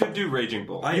film. We could do Raging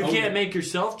Bull. You can't make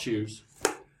yourself choose.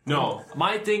 No.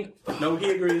 My thing. No, he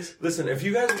agrees. Listen, if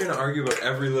you guys are going to argue about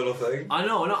every little thing... I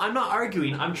know. No, I'm not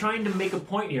arguing. I'm trying to make a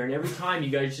point here, and every time you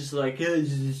guys just like, yeah,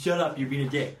 just shut up. You're being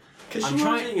a dick. Because I'm you're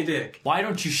trying- being a dick. Why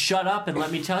don't you shut up and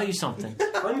let me tell you something?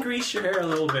 Ungrease your hair a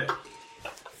little bit.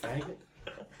 Faggot.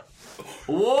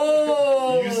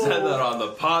 Whoa! You said that on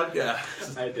the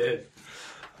podcast. I did.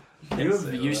 You have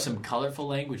say used that. some colorful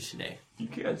language today. You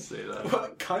can't say that.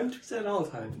 What? Cunt? You say it all the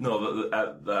time. No,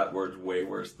 that word's way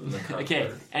worse than the cunt Okay.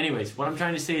 word. Anyways, what I'm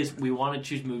trying to say is we want to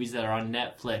choose movies that are on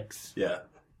Netflix. Yeah,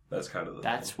 that's kind of the...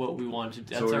 That's what we want to.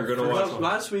 That's So we're our gonna first watch- Well, one.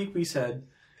 last week we said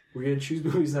we're going to choose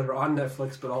movies that are on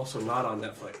Netflix but also not on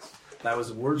Netflix. That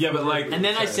was a word. Yeah, for but word like- we And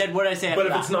then I said, what did I say? But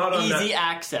after if it's that? not on easy Net-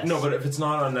 access. No, but if it's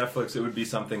not on Netflix, it would be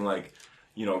something like,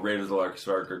 Raiders of the Lost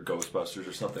Ark or Ghostbusters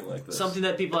or something like this. something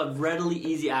that people have readily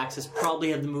easy access, probably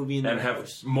have the movie in their And have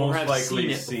house. most or have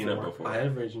likely seen it before. before. I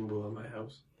have Raging Bull in my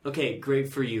house. Okay, great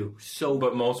for you. So,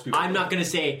 But most people... I'm not going to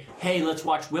say, hey, let's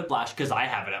watch Whiplash because I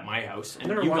have it at my house, and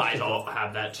Never you watched guys it. all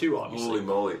have that too, obviously. Holy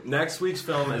moly. Next week's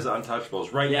film is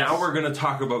Untouchables. Right Yes. now we're going to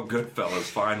talk about Goodfellas,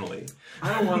 finally.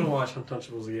 I don't want to watch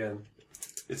Untouchables again.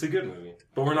 It's a good movie.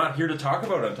 But we're not here to talk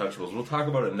about Untouchables. We'll talk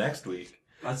about it next week.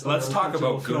 Let's talk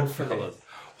about Untouchable film Goodfellas.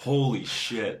 Holy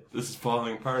shit. This is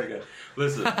falling apart again.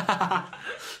 Listen.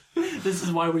 This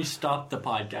is why we stopped the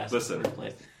podcast. Listen. In the first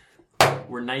place.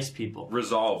 We're nice people.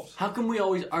 Resolved. How come we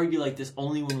always argue like this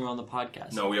only when we're on the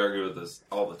podcast? No, we argue with this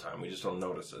all the time. We just don't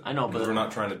notice it. I know, but- Because we're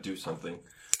not trying to do something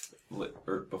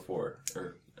before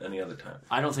or any other time.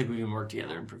 I don't think we can work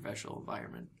together in a professional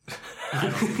environment. I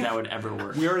don't think that would ever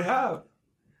work. We already have.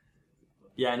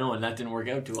 Yeah, I know, and that didn't work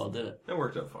out too well, did it? It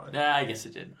worked out fine. Yeah, I guess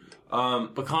it did.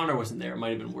 But Connor wasn't there. It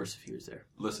might have been worse if he was there.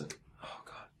 Listen. Oh,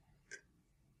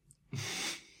 God.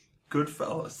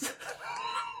 Goodfellas.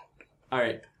 All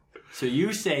right. So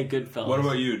you say Goodfellas. What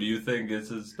about you? Do you think it's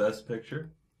his best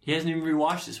picture? He hasn't even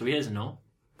rewatched it, so he doesn't know.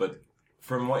 But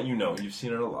from what you know, you've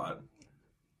seen it a lot.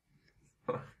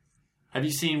 Have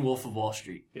you seen Wolf of Wall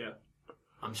Street? Yeah.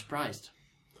 I'm surprised.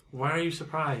 Why are you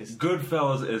surprised?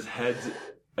 Goodfellas is heads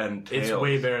and tails. It's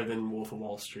way better than Wolf of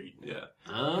Wall Street. Yeah.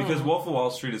 Oh. Because Wolf of Wall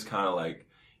Street is kind of like,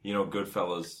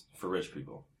 Goodfellas for rich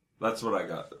people. That's what I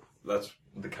got. That's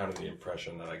the kind of the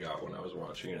impression that I got when I was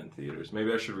watching it in theaters.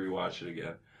 Maybe I should rewatch it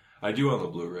again. I do on the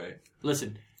Blu-ray.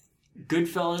 Listen,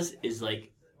 Goodfellas is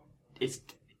like, it's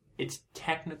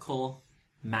technical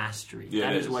mastery. Yeah,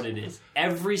 That it is is. what it is.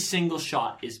 Every single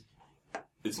shot is.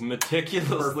 It's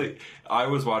meticulously... I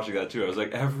was watching that too. I was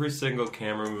like, every single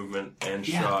camera movement and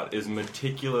Yeah. shot is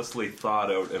meticulously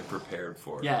thought out and prepared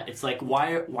for. Yeah, it's like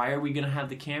why are we gonna have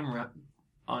the camera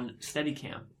on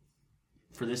Steadicam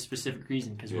for this specific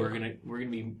reason? Because we're gonna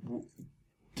be.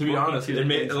 To be working honest, to it the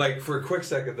made end. for a quick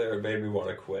second there, it made me want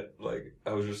to quit. Like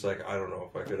I was just like, I don't know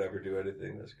if I could ever do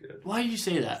anything this good. Why do you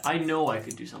say that? I know I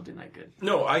could do something that good.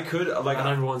 No, I could. Like Not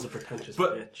everyone's a pretentious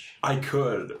But- bitch. I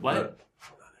could. What? but-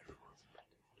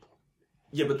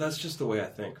 yeah, but that's just the way I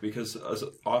think. Because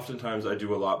oftentimes I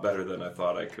do a lot better than I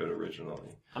thought I could originally.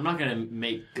 I'm not gonna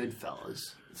make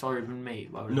Goodfellas. It's already been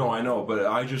made. Why would No, I know, but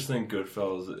I just think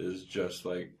Goodfellas is just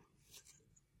like.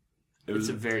 It's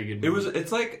a very good. It Movie. was.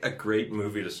 It's like a great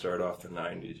movie to start off the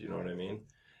 '90s. You know what I mean?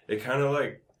 It kind of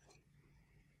like.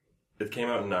 It came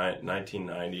out in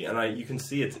 1990, and you can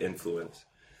see its influence.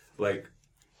 Like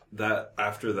that.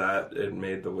 After that, it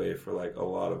made the way for like a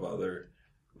lot of other,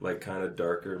 like kind of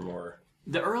darker, more.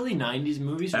 The early '90s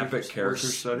movies Epic character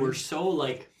studies? were so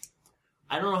like.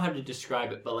 I don't know how to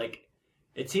describe it, but like,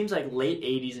 it seems like late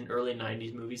 '80s and early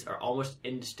 '90s movies are almost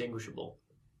indistinguishable.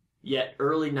 Yet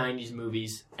early '90s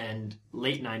movies and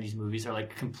late '90s movies are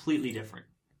like completely different.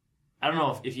 I don't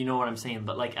know if you know what I'm saying,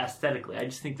 but like aesthetically, I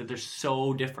just think that they're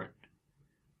so different.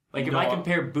 Like if No. I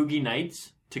compare Boogie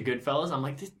Nights to Goodfellas. I'm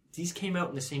like, these came out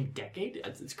in the same decade?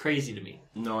 It's crazy to me.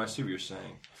 No, I see what you're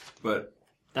saying. But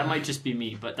that might just be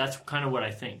me, but that's kind of what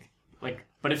I think. Like,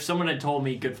 but if someone had told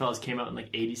me Goodfellas came out in like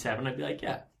 87, I'd be like,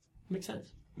 yeah, makes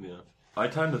sense. yeah. I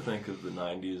tend to think of the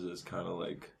 90s as kind of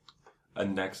like a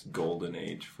next golden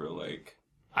age for like...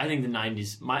 I think the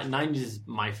 90s is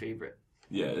my favorite.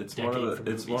 Yeah, it's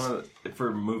Decade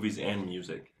for movies and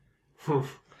music.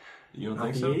 You don't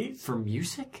think so? 98? For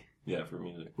music? Yeah, for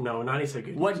music. No, 90s a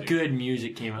good What music. good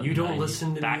music came out You in the don't 90s?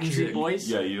 listen to Backstreet music. Boys?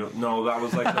 Yeah, you don't. No, that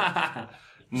was like the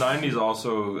 90s.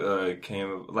 Also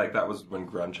came like that was when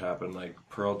grunge happened, like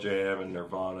Pearl Jam and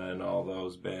Nirvana and all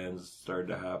those bands started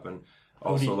to happen.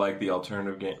 Also, Hootie. like the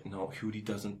alternative game. No, Hootie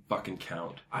doesn't fucking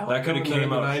count. I That like could have him in came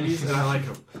the out. 90s, and I like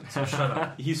him. So shut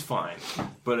up. He's fine,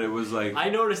 but it was like I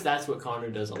noticed that's what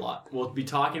Connor does a lot. We'll be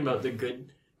talking about the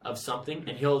good of something,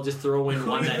 and he'll just throw in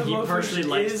one that he personally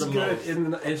likes the most.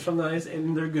 It's from the 90s,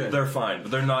 and they're good. they're fine, but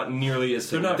they're not nearly as.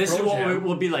 They're not This is Pearl what Jam.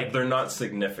 we'll be like. They're not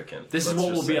significant. This is Let's what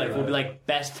just we'll be say like. that. We'll be like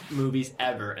best movies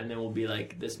ever, and then we'll be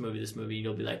like this movie.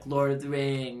 You'll be like Lord of the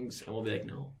Rings, and we'll be like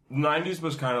no. 90s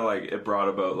was kind of like it brought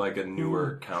about like a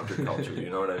newer counterculture. You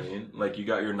know what I mean? Like you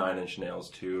got your Nine Inch Nails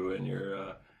too, and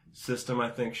your System I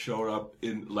think showed up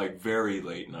in like very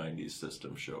late 90s.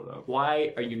 System showed up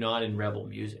Why are you not in Rebel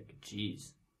music?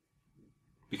 Jeez.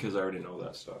 because I already know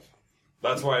that stuff.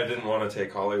 That's why I didn't want to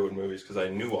take Hollywood movies because I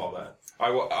knew all that.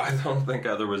 I don't think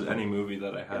there was any movie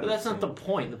that I had. But that's not the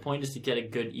point. The point is to get a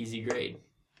good, easy grade.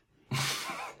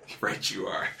 Right, you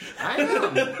are. I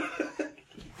know.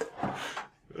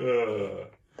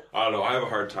 I don't know. I have a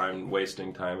hard time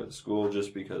wasting time at school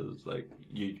just because, like,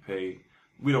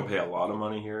 we don't pay a lot of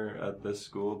money here at this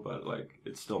school, but, like,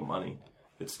 it's still money.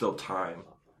 It's still time.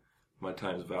 My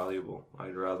time's valuable.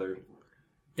 I'd rather...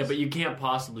 Yeah, but you can't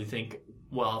possibly think,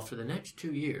 well, for the next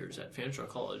 2 years at Fanshawe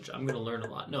College, I'm going to learn a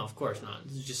lot. No, of course not.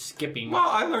 This is just skipping. Well,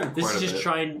 I learned This quite is a just bit.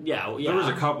 trying, yeah. There was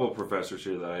a couple of professors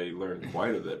here that I learned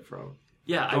quite a bit from.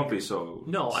 Yeah, Don't be so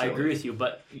No, I silly. agree with you,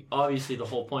 but obviously the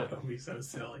whole point Don't be so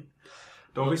silly.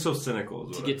 Don't be so cynical.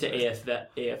 Is to what get to I'd say.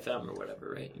 AFM or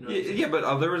whatever, right? You know what I'm saying? Yeah,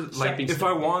 but there was like Stepping if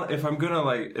stone.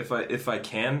 if I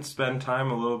can spend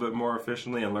time a little bit more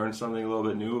efficiently and learn something a little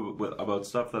bit new about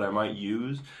stuff that I might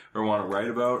use or want to write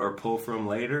about or pull from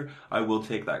later, I will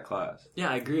take that class. Yeah,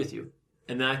 I agree with you.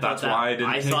 And then I thought That's that why I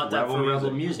didn't take thought that Rebel for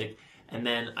Rebel music. music, and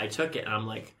then I took it, and I'm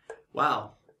like,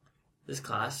 wow, this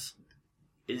class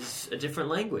is a different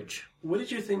language. What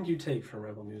did you think you take from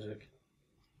Rebel Music?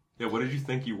 Yeah, what did you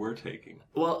think you were taking?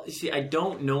 Well, see, I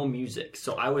don't know music,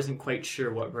 so I wasn't quite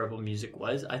sure what Rebel music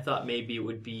was. I thought maybe it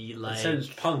would be like... It says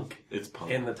punk It's punk.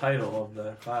 in the title of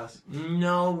the class.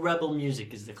 No, Rebel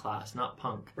music is the class, not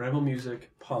punk. Rebel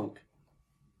Music, punk.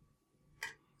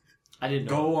 I didn't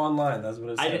know. Go online, that's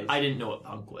what it says. I didn't know what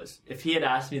punk was. If he had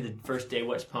asked me the first day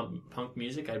what's punk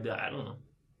music, I'd be like, I don't know.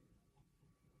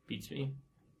 Beats me.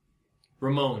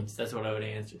 Ramones, that's what I would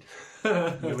have answered.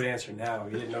 You would answer now.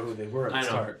 You didn't know who they were at I the know.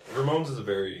 start. Ramones is a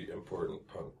very important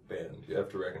punk band. You have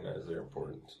to recognize their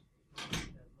importance.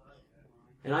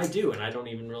 And I do, and I don't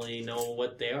even really know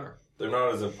what they are. They're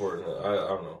not as important. I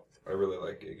don't know. I really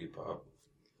like Iggy Pop.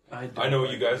 don't I know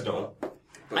like you guys it. don't.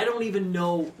 I don't even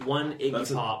know one That's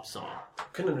Iggy a- Pop song.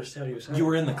 Couldn't understand what he was saying. You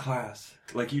were in the class.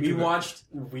 Like you We do. watched.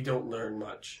 We don't learn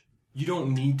much. You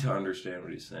don't need to understand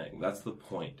what he's saying. That's the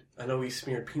point. I know he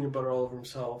smeared peanut butter all over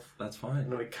himself. That's I fine.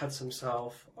 know he cuts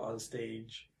himself on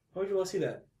stage. Why would you want to see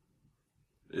that?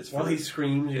 It's While he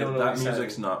screams, you don't know that what he's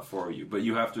music's saying. not for you, but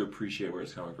you have to appreciate where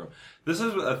it's coming from. This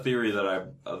is a theory that I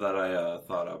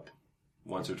thought up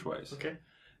once or twice, Okay.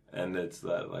 and it's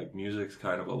that like music's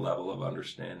kind of a level of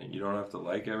understanding. You don't have to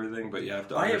like everything, but you have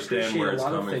to I understand appreciate where a it's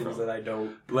lot of coming things from. that I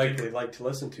don't Like- particularly like to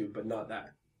listen to, but not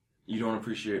that. You don't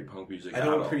appreciate punk music. I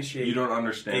don't at all. appreciate You don't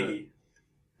understand Iggy. it.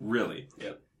 Really.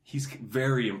 Yep. He's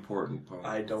very important. Punk.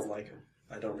 I don't like him.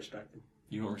 I don't respect him.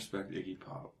 You don't respect Iggy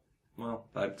Pop. Well,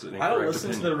 that's an I don't incorrect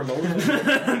listen to the opinion.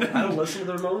 Ramones. I don't listen to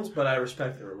the Ramones, but I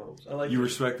respect the Ramones. I like You them.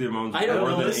 respect the Ramones I don't more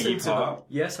know, than listen Iggy to them. Pop?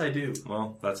 Yes, I do.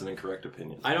 Well, that's an incorrect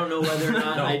opinion. I don't know whether or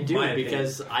not No, I do my opinion.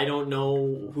 because I don't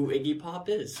know who Iggy Pop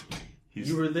is.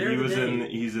 You were there He was today.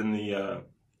 He's in the.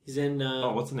 He's in.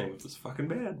 Oh, what's the name of this fucking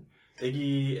band?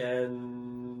 Iggy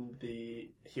and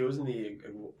he was in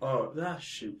the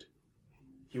shoot.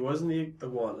 He was in the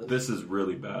Iguanas. This is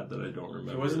really bad that I don't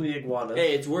remember. He was in the Iguanas.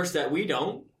 Hey, it's worse that we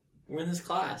don't. We're in this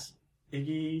class.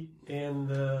 Iggy and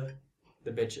the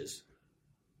bitches.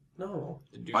 no.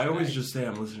 The I always douchebags. just say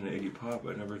I'm listening to Iggy Pop.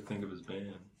 I never think of his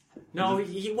band. No,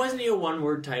 he wasn't a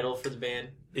one-word title for the band.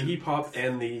 Iggy Pop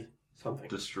and the something.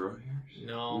 Destroyers?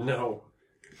 No. No,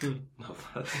 No,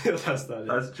 that's that's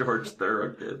not it. George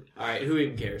Thorogood. All right, who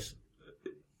even cares?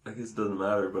 I guess it doesn't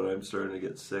matter, but I'm starting to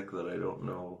get sick that I don't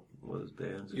know what his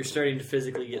band's. You're starting to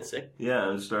physically get sick? Yeah,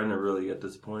 I'm starting to really get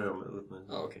disappointed with myself.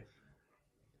 Oh, okay.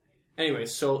 Anyway,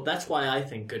 so that's why I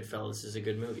think Goodfellas is a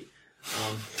good movie.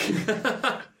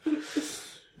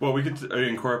 Well, we could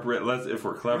incorporate. If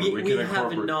we're clever, we can incorporate.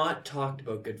 We have not talked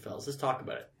about Goodfellas. Let's talk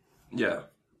about it. Yeah.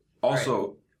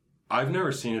 Also, I've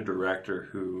never seen a director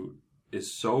who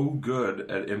is so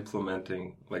good at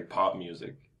implementing like pop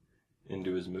music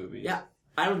into his movies. Yeah,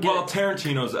 I don't get it.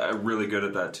 Tarantino's really good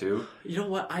at that too. You know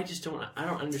what? I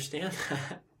don't understand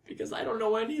that because I don't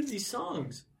know any of these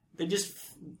songs. They just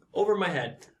over my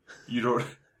head. You don't.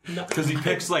 No. Because he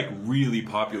picks like really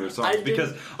popular songs.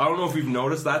 Because I don't know if you've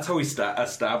noticed, that's how he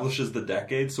establishes the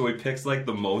decade. So he picks like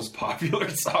the most popular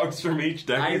songs from each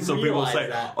decade. So people say,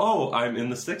 that. "Oh, I'm in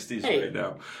the '60s right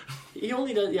now." He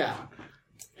only does, yeah.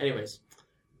 Anyways,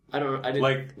 I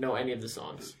didn't know any of the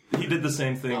songs. He did the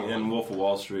same thing in Wolf of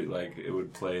Wall Street. Like it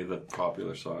would play the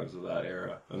popular songs of that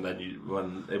era, and then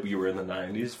when you were in the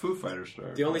 '90s, Foo Fighters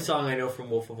started. The only song I know from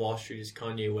Wolf of Wall Street is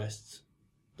Kanye West's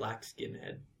 "Black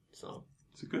Skinhead" song.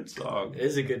 It's a good song. It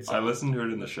is a good song. I listen to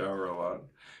it in the shower a lot.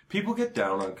 People get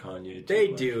down on Kanye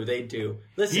too. They do.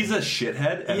 Listen, he's a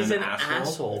shithead and he's an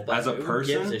asshole but as a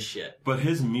person. Who gives a shit? But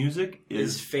his music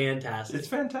is fantastic. It's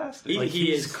fantastic.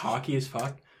 He's cocky as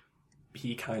fuck.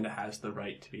 He kind of has the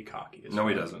right to be cocky as fuck. No,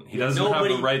 he doesn't. He doesn't have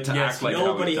the right to act like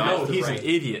how he does. He's an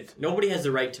idiot. Nobody has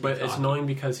the right to be cocky. But it's annoying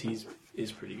because he's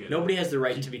pretty good. Nobody has the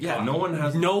right to be cocky. No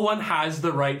one has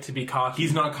the right to be cocky.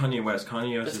 He's not Kanye West.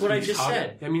 Kanye West. That's what I just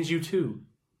said. That means you too.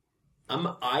 Am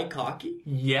I cocky?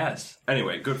 Yes.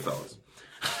 Anyway, Goodfellas.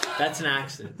 That's an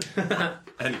accident.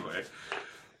 Anyway,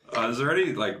 is there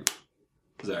any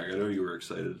Zach? I know you were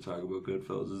excited to talk about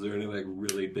Goodfellas. Is there any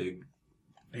really big?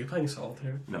 Are you playing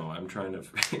solitaire? No, I'm trying to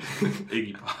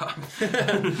Iggy Pop.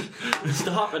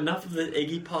 Stop! Enough of the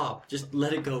Iggy Pop. Just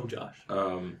let it go, Josh.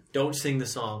 Don't sing the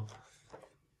song.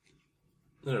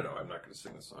 No. I'm not going to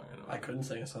sing the song. I couldn't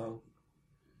sing a song.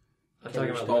 I'm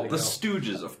talking about the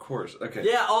Stooges, of course. Okay.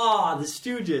 Yeah. The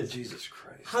Stooges. Jesus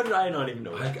Christ. How did I not even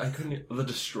know that? I couldn't. The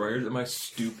Destroyers. Am I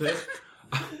stupid?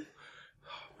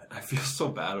 I feel so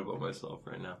bad about myself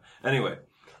right now. Anyway,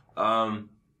 yeah,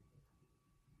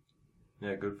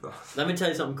 Goodfellas. Let me tell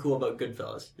you something cool about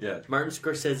Goodfellas. Yeah. Martin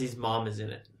Scorsese's mom is in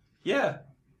it. Yeah.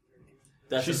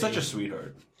 She's such a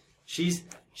sweetheart. She's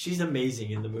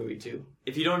amazing in the movie too.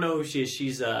 If you don't know who she is,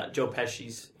 she's Joe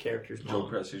Pesci's character's mom. Joe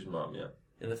Pesci's mom, yeah.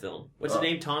 In the film. What's her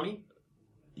name? Tommy?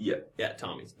 Yeah. Yeah,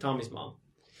 Tommy's mom.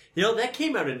 You know, that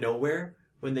came out of nowhere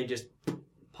when they just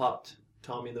popped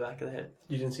Tommy in the back of the head.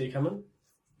 You didn't see it coming?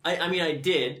 I mean, I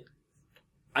did.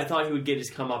 I thought he would get his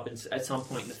comeuppance at some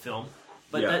point in the film.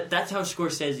 But that's how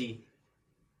Scorsese,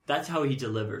 that's how he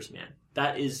delivers, man.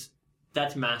 That's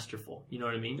masterful. You know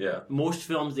what I mean? Yeah. Most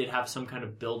films, they'd have some kind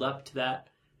of build-up to that.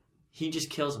 He just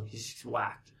kills him. He's just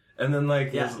whacked. And then,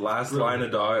 his last line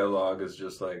of dialogue is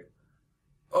just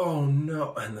oh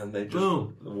no, and then they just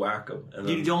whack him. And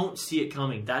then, you don't see it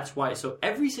coming. That's why. So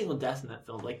every single death in that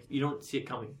film, you don't see it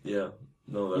coming. Yeah.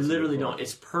 No, that's you literally don't.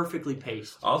 It's perfectly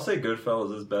paced. I'll say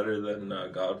Goodfellas is better than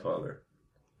Godfather.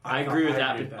 I agree with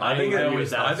that. I think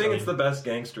it's the best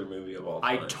gangster movie of all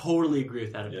time. I totally agree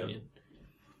with that opinion.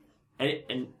 Yeah.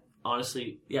 And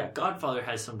honestly, Godfather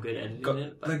has some good editing in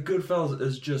it. The Goodfellas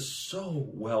is just so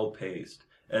well paced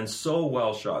and so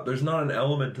well shot. There's not an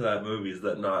element to that movie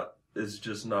it's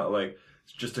just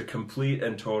a complete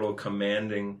and total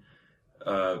commanding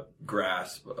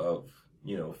grasp of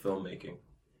filmmaking.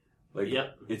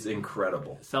 It's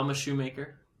incredible. Thelma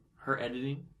Shoemaker, her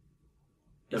editing.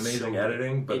 Amazing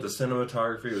editing, but the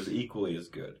cinematography was equally as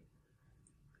good.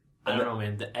 I don't know,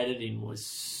 man. The editing was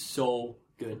so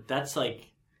good. That's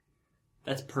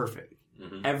perfect.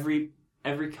 Mm-hmm.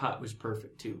 Every cut was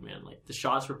perfect too, man. The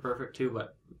shots were perfect too,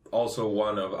 but also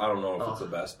one of, I don't know if it's the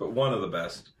best, but one of the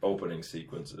best opening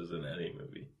sequences in any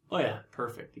movie. Oh yeah,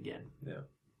 perfect again. Yeah.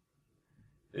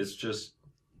 It's just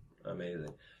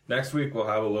amazing. Next week we'll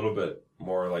have a little bit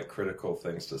more critical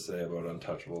things to say about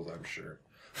Untouchables, I'm sure.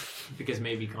 Because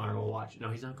maybe Connor will watch it. No,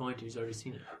 he's not going to. He's already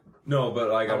seen it. No,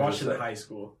 but I watched it in high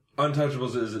school.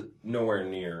 Untouchables is nowhere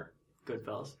near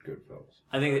Goodfellas.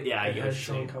 I think that, I guess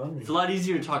it's a lot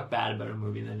easier to talk bad about a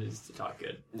movie than it is to talk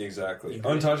good. Exactly.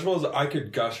 Untouchables, I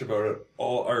could gush about it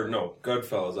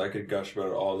Goodfellas, I could gush about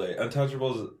it all day.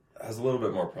 Untouchables has a little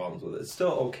bit more problems with it. It's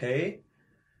still okay,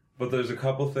 but there's a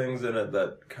couple things in it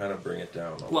that kind of bring it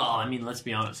down. Well, let's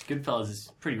be honest. Goodfellas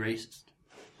is pretty racist.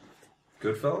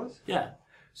 Goodfellas? Yeah.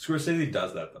 Scorsese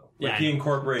does that, though. He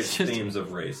incorporates themes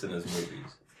of race in his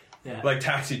movies. Yeah. Like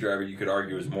Taxi Driver, you could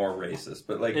argue is more racist,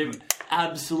 but like It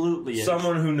absolutely is.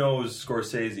 someone who knows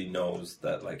Scorsese knows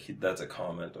that like that's a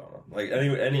comment on him. Like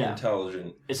any Yeah.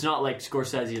 intelligent. It's not like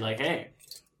Scorsese, like, hey,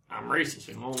 I'm racist.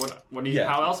 And, well, what do you? Yeah.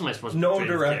 How else am I supposed to? No portray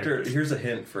this director. character? Here's a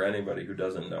hint for anybody who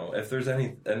doesn't know. If there's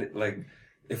any like,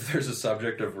 if there's a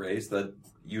subject of race, that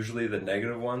usually the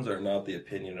negative ones are not the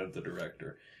opinion of the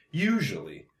director.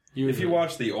 Usually. If you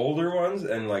watch the older ones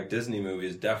and like Disney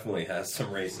movies, definitely has some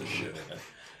racist shit in it.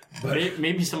 But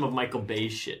maybe some of Michael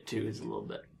Bay's shit too is a little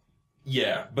bit.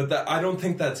 yeah, but that I don't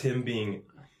think that's him being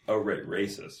a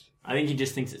racist. I think he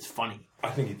just thinks it's funny. I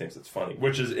think he thinks it's funny,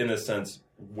 which is in a sense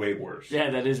way worse. Yeah,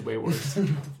 that is way worse.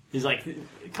 He's like,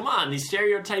 come on, these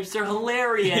stereotypes are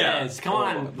hilarious. Yeah. Come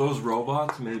on. Those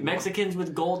robots made Mexicans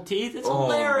with gold teeth? It's Oh,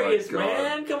 my hilarious, God.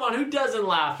 man. Come on, who doesn't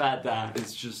laugh at that?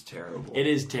 It's just terrible. It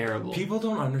is terrible. People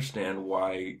don't understand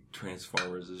why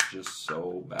Transformers is just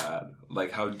so bad.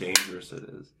 Like how dangerous it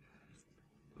is.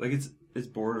 Like it's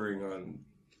bordering on,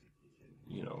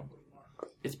 you know,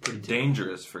 It's pretty terrible.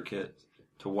 dangerous for kids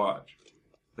to watch.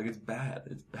 Like it's bad.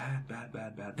 It's bad.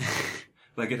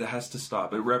 Like it has to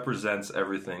stop. It represents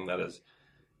everything that is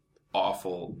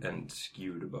awful and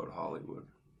skewed about Hollywood.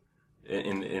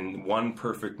 In one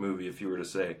perfect movie, if you were to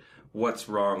say what's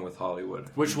wrong with Hollywood,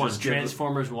 Which one? just give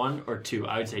Transformers 1 or 2?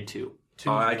 I would say 2.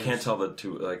 I can't tell the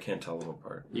two. I can't tell them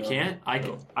apart. You can't? I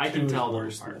can Two is tell them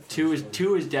worse than apart. the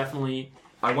 2 is definitely...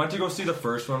 I went to go see the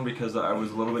first one because I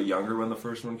was a little bit younger when the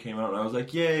first one came out, and I was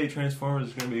like, "Yay, Transformers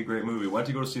is going to be a great movie." Went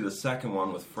to go see the second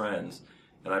one with friends,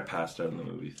 and I passed out in the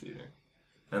movie theater.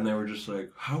 And they were just like,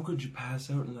 "How could you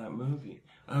pass out in that movie?"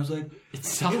 And I was like,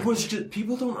 It was just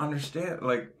people don't understand.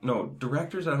 Like, no,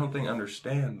 directors I don't think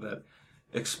understand that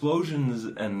explosions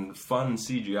and fun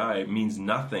CGI means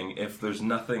nothing if there's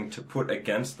nothing to put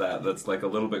against that that's like a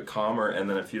little bit calmer, and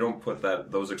then if you don't put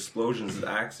those explosions and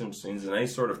action scenes in any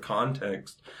sort of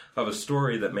context of a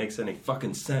story that makes any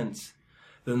fucking sense,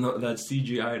 then that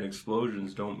CGI and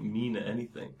explosions don't mean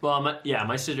anything. Well,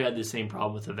 my sister had the same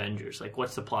problem with Avengers. Like,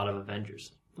 what's the plot of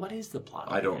Avengers? What is the plot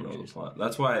of I don't Avengers? know the plot.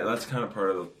 That's why that's kind of part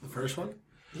of The first one?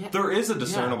 Yeah. there is a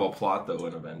discernible plot though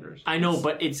in Avengers. I know,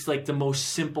 but it's like the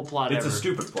most simple plot It's ever. a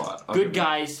stupid plot. I'll Good give you-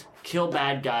 guys kill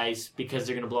bad guys because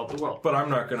they're going to blow up the world. But I'm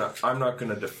not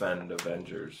gonna defend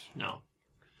Avengers No.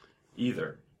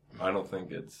 either. I don't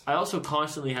think it's. I also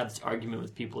constantly have this argument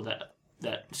with people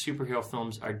that superhero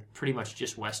films are pretty much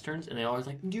just westerns, and they always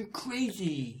like, you're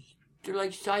crazy. They're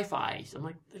like sci-fis. I'm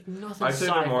like, there's nothing I'd say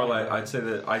sci-fi they're more like. about it. I'd say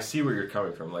that I see where you're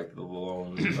coming from, like the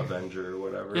lone Avenger or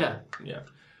whatever. Yeah. yeah.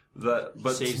 But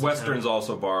Saves the westerns town.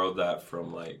 also borrowed that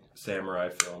from like samurai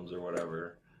films or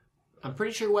whatever. I'm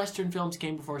pretty sure western films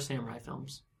came before samurai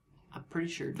films. I'm pretty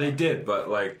sure. They did, but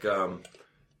like a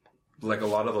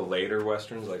lot of the later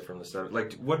westerns, like from the 70s.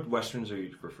 Like what westerns are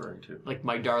you referring to? Like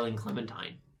My Darling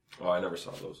Clementine. Oh, I never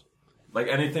saw those. Like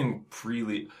anything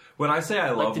when I say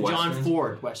I Like love the westerns, John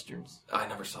Ford westerns. I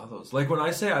never saw those. Like when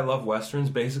I say I love westerns,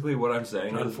 basically what I'm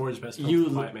saying John is Ford's best You-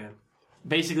 film, Flat Man.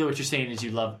 Basically what you're saying is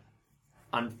you love...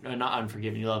 not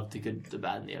Unforgiven. You love the good, the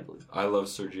bad, and the ugly. I love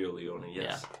Sergio Leone.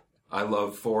 Yes, I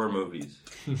love 4 movies.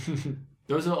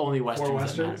 Those are the only westerns that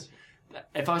westerns? matter.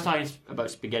 If I was talking about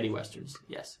spaghetti westerns,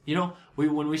 yes. You know,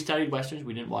 when we studied westerns,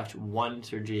 we didn't watch one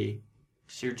Sergio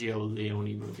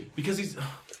Leone movie. Because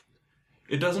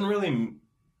it doesn't really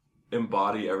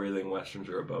embody everything westerns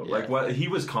are about. Yeah. Like what he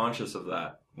was conscious of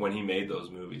that when he made those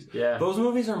movies. Yeah. Those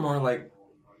movies are more like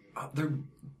they're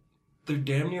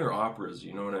damn near operas.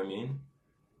 You know what I mean?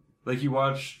 Like you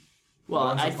watch. Well,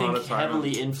 Once I Upon think a Time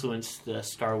heavily influenced the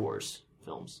Star Wars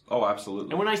films. Oh,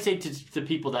 absolutely. And when I say to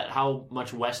people that how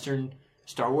much Western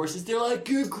Star Wars is, they're like,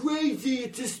 "You're crazy!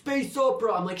 It's a space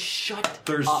opera." I'm like, "Shut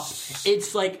There's- up!"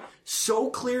 It's like so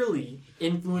clearly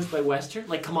influenced by Western.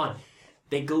 Like, come on,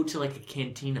 they go to like a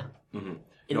cantina in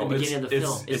No, the beginning of the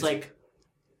film. It's like,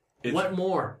 it's- what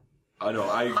more? I know.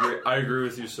 I agree. I agree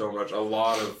with you so much. A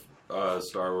lot of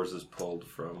Star Wars is pulled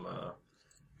from.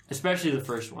 Especially the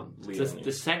first one. Leone.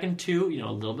 The second two, a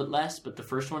little bit less, but the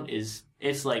first one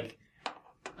it's like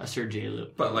a Sergio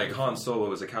Leone. But like Han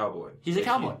Solo is a cowboy. He's a Like,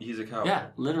 cowboy. He's a cowboy. Yeah,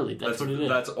 literally, that's what it is.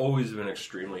 That's always been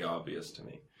extremely obvious to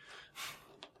me.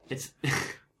 It's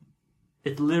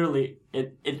it literally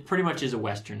it pretty much is a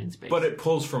Western in space. But it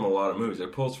pulls from a lot of movies.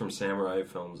 It pulls from samurai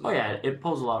films. oh yeah, it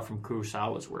pulls a lot from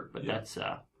Kurosawa's work, but that's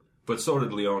But so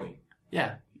did Leone.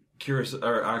 yeah.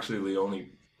 Leone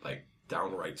like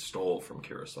downright stole from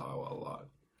Kurosawa a lot.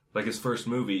 Like his first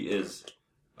movie is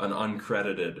an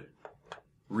uncredited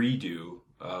redo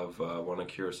of one of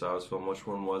Kurosawa's film. Which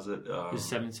one was it? The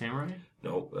Seven Samurai?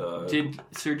 No. Did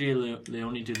Sergio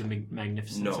Leone do the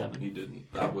Magnificent No, Seven? he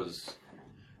didn't. That was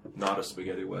not a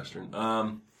spaghetti western.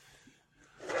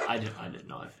 I didn't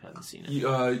know. I haven't seen it.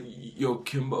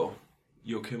 Yokimbo.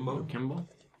 Kimball?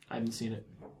 I haven't seen it.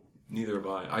 Neither have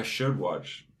I. I should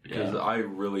watch because I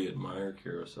really admire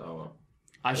Kurosawa.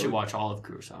 I should watch all of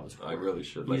Kurosawa's work. I really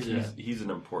should. He's an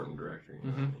important director. You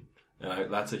know what I mean?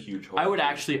 And that's a huge hope. I would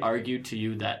actually argue to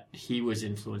you that he was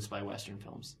influenced by Western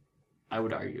films. I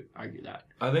would argue that.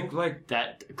 I think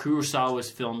that Kurosawa's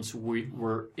films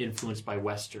were influenced by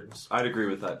Westerns. I'd agree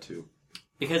with that too.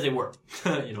 Because they were,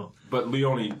 you know. But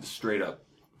Leone straight up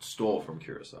stole from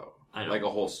Kurosawa. I know. Like a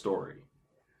whole story.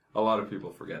 A lot of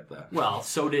people forget that. Well,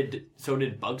 so did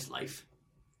Bug's Life.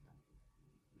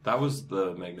 That was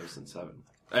the Magnificent Seven.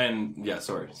 And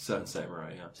Seven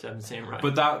Samurai, yeah. Seven Samurai.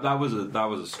 But that was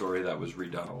a story that was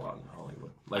redone a lot in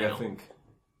Hollywood. Like I think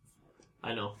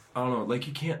I know. I don't know, like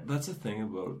you can't that's the thing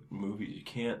about movies, you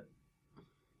can't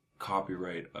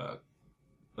copyright a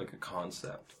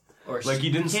concept. Or like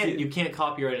you can't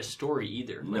copyright a story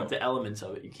either. Like the elements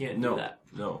of it. You can't do that.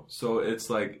 No. So it's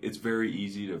very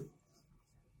easy to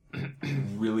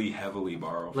really heavily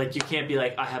borrow. Like you can't be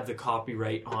like, I have the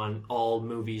copyright on all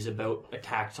movies about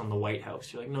attacks on the White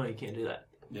House. You're like, no, you can't do that.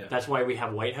 Yeah. That's why we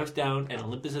have White House Down and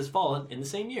Olympus Has Fallen in the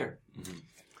same year. Mm-hmm.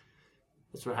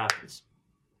 That's what happens.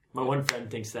 My one friend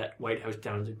thinks that White House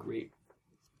Down is a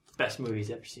best movie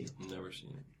he's ever seen. Never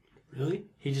seen it. Really?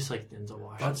 He just likes Denzel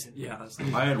Washington.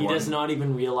 He does not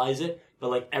even realize it, but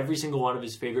like every single one of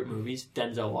his favorite movies,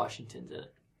 Denzel Washington's in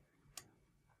it.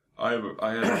 I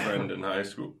had a friend in high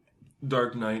school.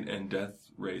 Dark Knight and Death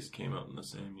Race came out in the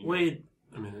same year. Wait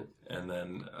a minute. And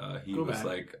then he was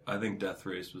like, I think Death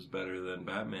Race was better than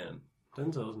Batman.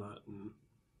 Denzel's not in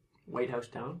White House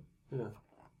Down? Yeah.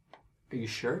 Are you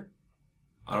sure?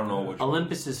 I don't know which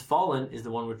Olympus Has Fallen is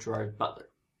the one with Gerard Butler.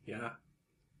 Yeah.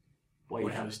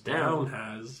 White House Down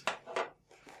has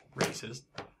racist.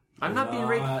 I'm not being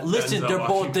racist. Listen, they're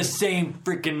both the same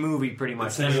freaking movie, pretty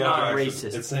much. It's not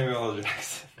racist. It's Samuel L.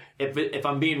 Jackson. If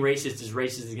I'm being racist, it's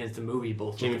racist against the movie.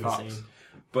 Both Jamie look the Foxx. same.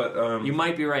 But you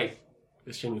might be right.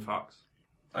 It's Jamie Foxx.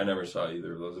 I never saw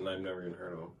either of those, and I've never even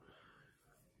heard of them.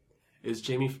 Is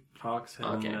Jamie Foxx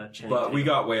and Channing But Tatum. we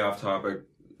got way off topic.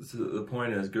 So the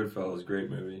point is, Goodfellas, great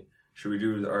movie. Should we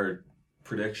do our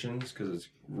predictions? Because it's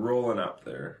rolling up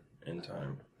there in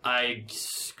time. I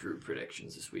screw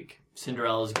predictions this week.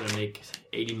 Cinderella's going to make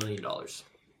 $80 million.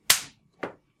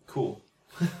 Cool.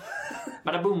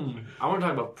 Bada boom. I want to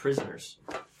talk about Prisoners.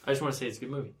 I just want to say it's a good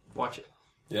movie. Watch it.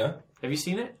 Yeah? Have you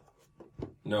seen it?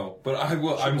 No, but I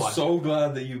will. I'm so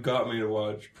glad that you got me to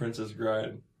watch Princess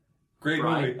Bride. Great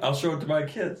movie. I'll show it to my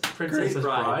kids. Princess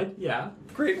Bride? Yeah.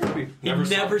 Great movie. You've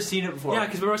never seen it before. Yeah,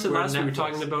 because remember I said last week we were Netflix.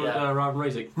 talking about Robin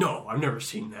Wright. Like, no, I've never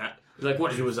seen that. Like,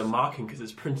 what? It was a mocking because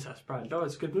it's Princess Bride. No,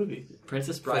 it's a good movie.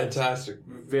 Princess Bride. Fantastic.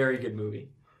 Very good movie.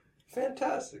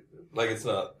 Fantastic. Like, it's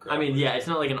not... I mean, yeah, it's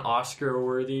not like an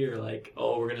Oscar-worthy or like,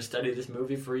 oh, we're going to study this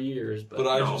movie for years. But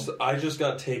I just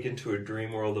got taken to a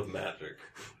dream world of magic.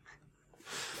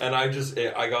 And I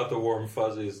got the warm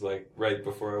fuzzies, like, right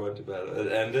before I went to bed.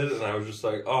 It ended, and I was just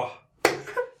like, oh,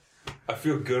 I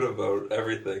feel good about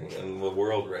everything in the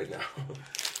world right now.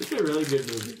 It's a really good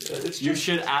movie. You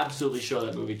should absolutely show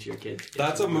that movie to your kids.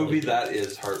 That's a movie that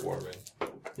is heartwarming.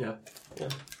 Yeah. Yeah.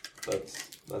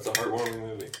 That's a heartwarming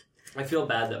movie. I feel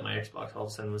bad that my Xbox all of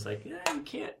a sudden was like, yeah, you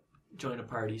can't join a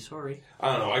party, sorry.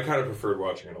 I don't know, I kind of preferred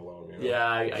watching it alone. You know? Yeah,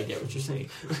 I get what you're saying.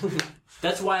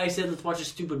 That's why I said let's watch a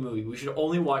stupid movie. We should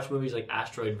only watch movies like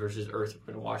Asteroid versus Earth if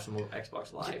we're going to watch them on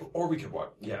Xbox Live. Or we could watch,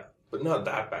 but not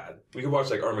that bad. We could watch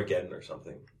like Armageddon or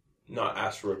something. Not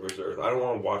Asteroid vs. Earth. I don't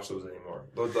want to watch those anymore.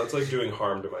 That's like doing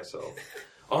harm to myself.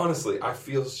 Honestly, I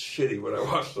feel shitty when I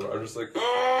watch them. I'm just like,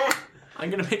 oh! I'm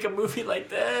going to make a movie like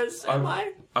this, am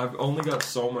I? I've only got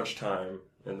so much time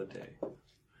in the day.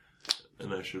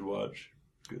 And I should watch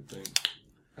good things.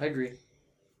 I agree.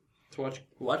 To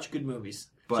watch good movies.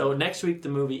 So next week the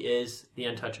movie is The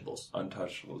Untouchables.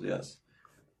 Untouchables, yes.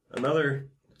 Another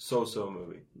so-so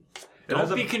movie.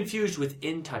 Don't be confused with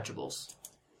Intouchables.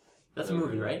 That's a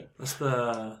movie, right? That's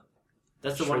the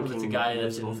one with the guy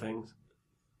that's in things.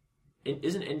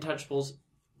 Isn't Intouchables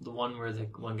the one where the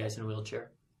one guy's in a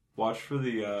wheelchair? Watch for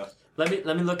the... Let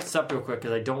me look this up real quick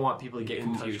because I don't want people to get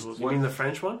confused. You mean the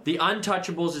French one? The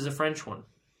Untouchables is a French one.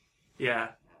 Yeah.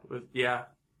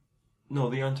 No,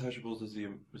 The Untouchables is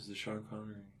the Sean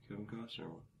Connery and Kevin Costner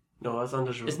one. No, that's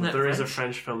Untouchables. Isn't that there French? is a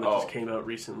French film that just came out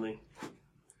recently.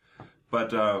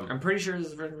 But I'm pretty sure this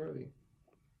is a French movie.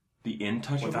 The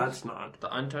Intouchables? Well, that's not. The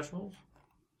Untouchables?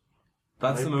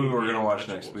 That's the movie we're going to watch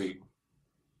next week.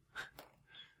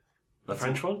 The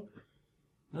French one?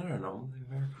 No. The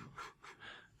American.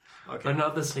 Okay. But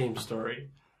not the same story.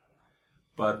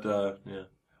 But, yeah.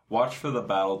 Watch for the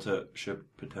Battleship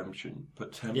Potemkin.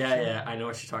 Yeah, I know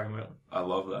what you're talking about. I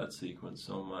love that sequence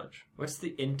so much. What's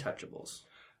the Intouchables?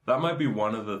 That might be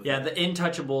one of the... Yeah, the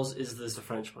Intouchables is this... The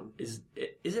French one. Is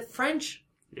it French?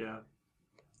 Yeah.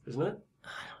 Isn't it?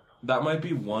 That might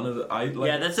be one of the...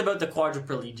 yeah, that's about the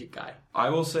quadriplegic guy. I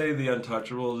will say The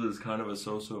Untouchables is kind of a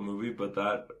so-so movie, but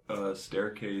that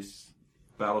staircase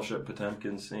Battleship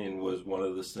Potemkin scene was one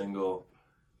of the single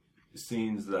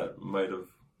scenes that might have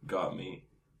got me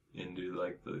into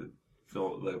like the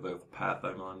path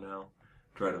I'm on now,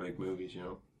 trying to make movies. You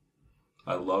know,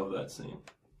 I love that scene.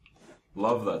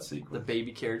 Love that sequence. The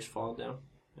baby carriage fall down.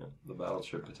 Yeah, the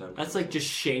Battleship Potemkin. That's like just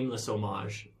shameless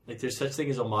homage. Like there's such thing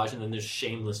as homage, and then there's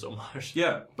shameless homage.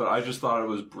 Yeah, but I just thought it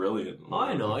was brilliant. Oh,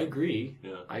 I know, I agree.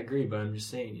 Yeah, I agree, but I'm just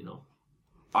saying, you know.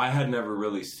 I had never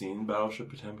really seen Battleship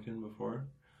Potemkin before,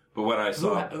 but when I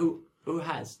saw who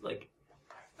has like,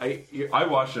 I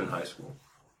watched it in high school.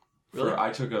 Really?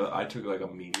 I took like a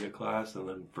media class, and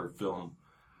then for film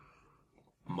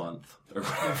month or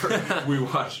whatever, we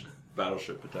watched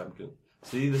Battleship Potemkin.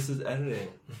 See, this is editing.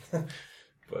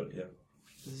 But yeah,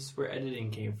 this is where editing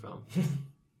came from.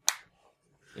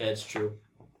 Yeah, it's true.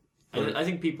 I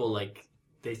think people like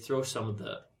they throw some of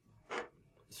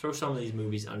these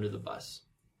movies under the bus.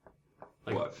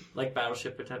 Like what? Like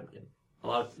Battleship Potemkin. A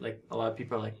lot of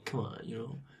people are like, come on, you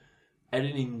know,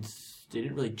 editing. They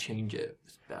didn't really change it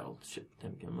with Battleship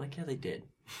Potemkin. I'm like, yeah, they did.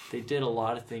 They did a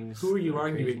lot of things. Who are you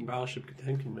arguing Battleship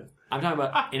Potemkin with? I'm talking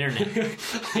about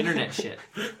internet shit.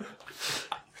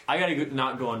 I gotta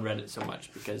not go on Reddit so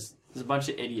much because there's a bunch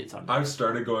of idiots on Reddit. I've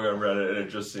started going on Reddit, and it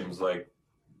just seems like,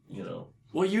 you know.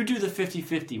 Well, you do the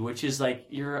 50-50, which is like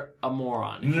you're a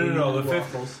moron. No. The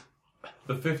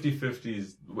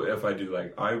 50-50s. If I do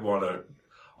like, I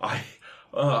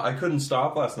couldn't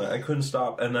stop last night. I couldn't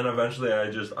stop, and then eventually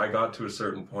I got to a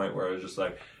certain point where I was just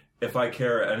like, if I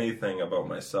care anything about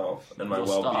myself and my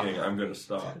well-being, I'm gonna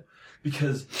stop,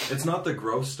 because it's not the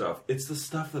gross stuff. It's the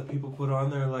stuff that people put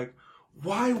on there like.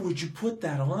 Why would you put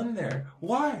that on there?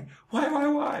 Why?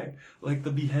 Like the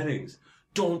beheadings.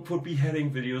 Don't put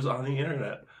beheading videos on the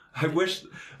internet. I wish,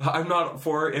 I'm not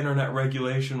for internet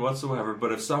regulation whatsoever,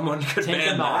 but if someone could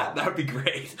ban that, that'd be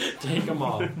great. Take them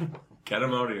off. Get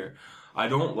them out of here. I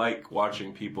don't like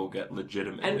watching people get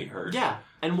legitimately hurt. Yeah,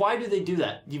 and why do they do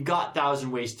that? You've got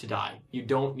 1,000 Ways to Die. You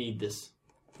don't need this.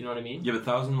 You know what I mean? Yeah, but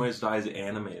 1,000 Ways to Die is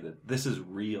animated. This is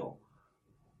real.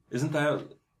 Isn't that...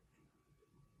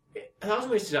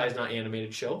 1,000 Ways to Die is not an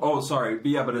animated show. Oh, sorry.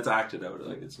 Yeah, but it's acted out.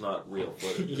 Like, it's not real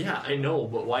footage. Yeah, I know,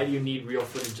 but why do you need real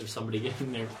footage of somebody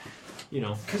getting there, you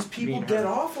know? Because people get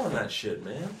off on that shit,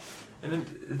 man.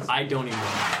 And I don't even know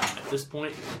at this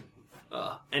point.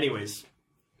 Anyways,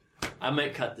 I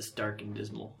might cut this dark and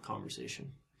dismal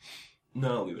conversation.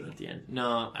 No, leave it at the end.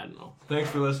 No, I don't know. Thanks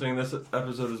for listening. This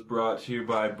episode is brought to you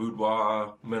by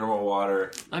Boudoir Mineral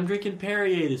Water. I'm drinking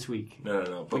Perrier this week.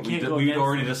 No. But we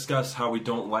already discussed how we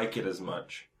don't like it as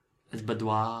much. As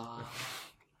Boudoir.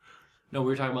 No, we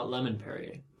were talking about lemon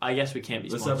Perrier. I guess we can't be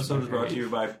sponsored. This episode is brought to you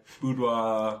by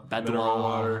Boudoir Mineral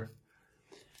Water.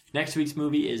 Next week's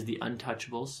movie is The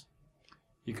Untouchables.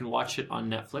 You can watch it on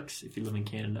Netflix if you live in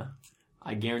Canada.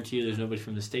 I guarantee you there's nobody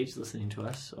from the States listening to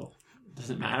us, so it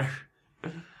doesn't matter.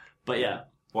 But yeah.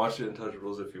 Watch The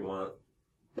Untouchables if you want.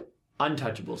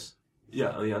 Untouchables.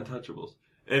 Yeah, The Untouchables.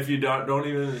 If you don't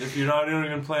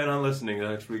even plan on listening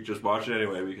next week, just watch it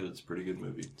anyway because it's a pretty good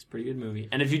movie. It's a pretty good movie.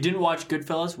 And if you didn't watch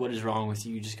Goodfellas, what is wrong with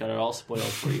you? You just got it all spoiled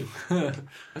for you.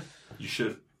 You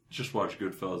should just watch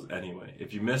Goodfellas anyway.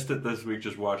 If you missed it this week,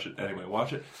 just watch it anyway.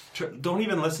 Watch it. Don't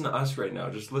even listen to us right now.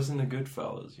 Just listen to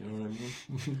Goodfellas. You know what I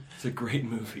mean? It's a great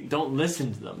movie. Don't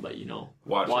listen to them, but you know,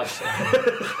 watch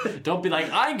them. Don't be like,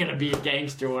 I'm gonna be a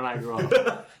gangster when I grow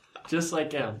up. Just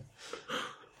like him.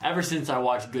 Ever since I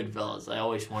watched Goodfellas, I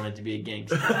always wanted to be a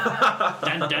gangster.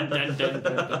 Dun, dun, dun, dun, dun,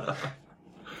 dun.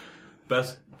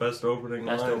 Best opening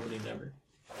line. Best opening ever.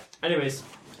 Anyways,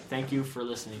 thank you for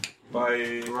listening.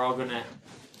 Bye. We're all gonna...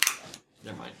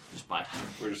 Never mind. Just bye.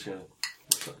 We're just gonna...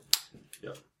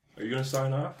 Yep. Are you gonna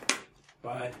sign off?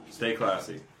 Bye. Stay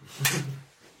classy.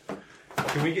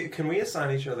 Can we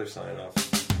assign each other sign offs?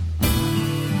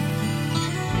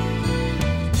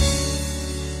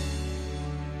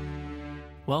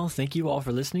 Well, thank you all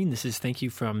for listening. This is thank you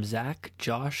from Zach,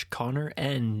 Josh, Connor,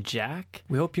 and Jack.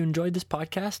 We hope you enjoyed this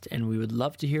podcast, and we would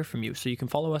love to hear from you. So you can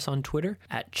follow us on Twitter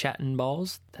at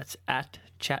ChattinBalls. That's at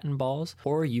ChattinBalls.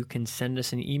 Or you can send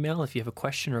us an email if you have a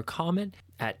question or comment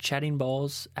at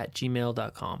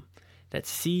chattingballs@gmail.com. That's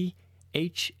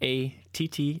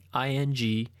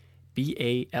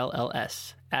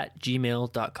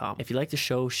ChattingBalls@gmail.com. If you like the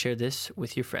show, share this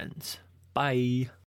with your friends. Bye.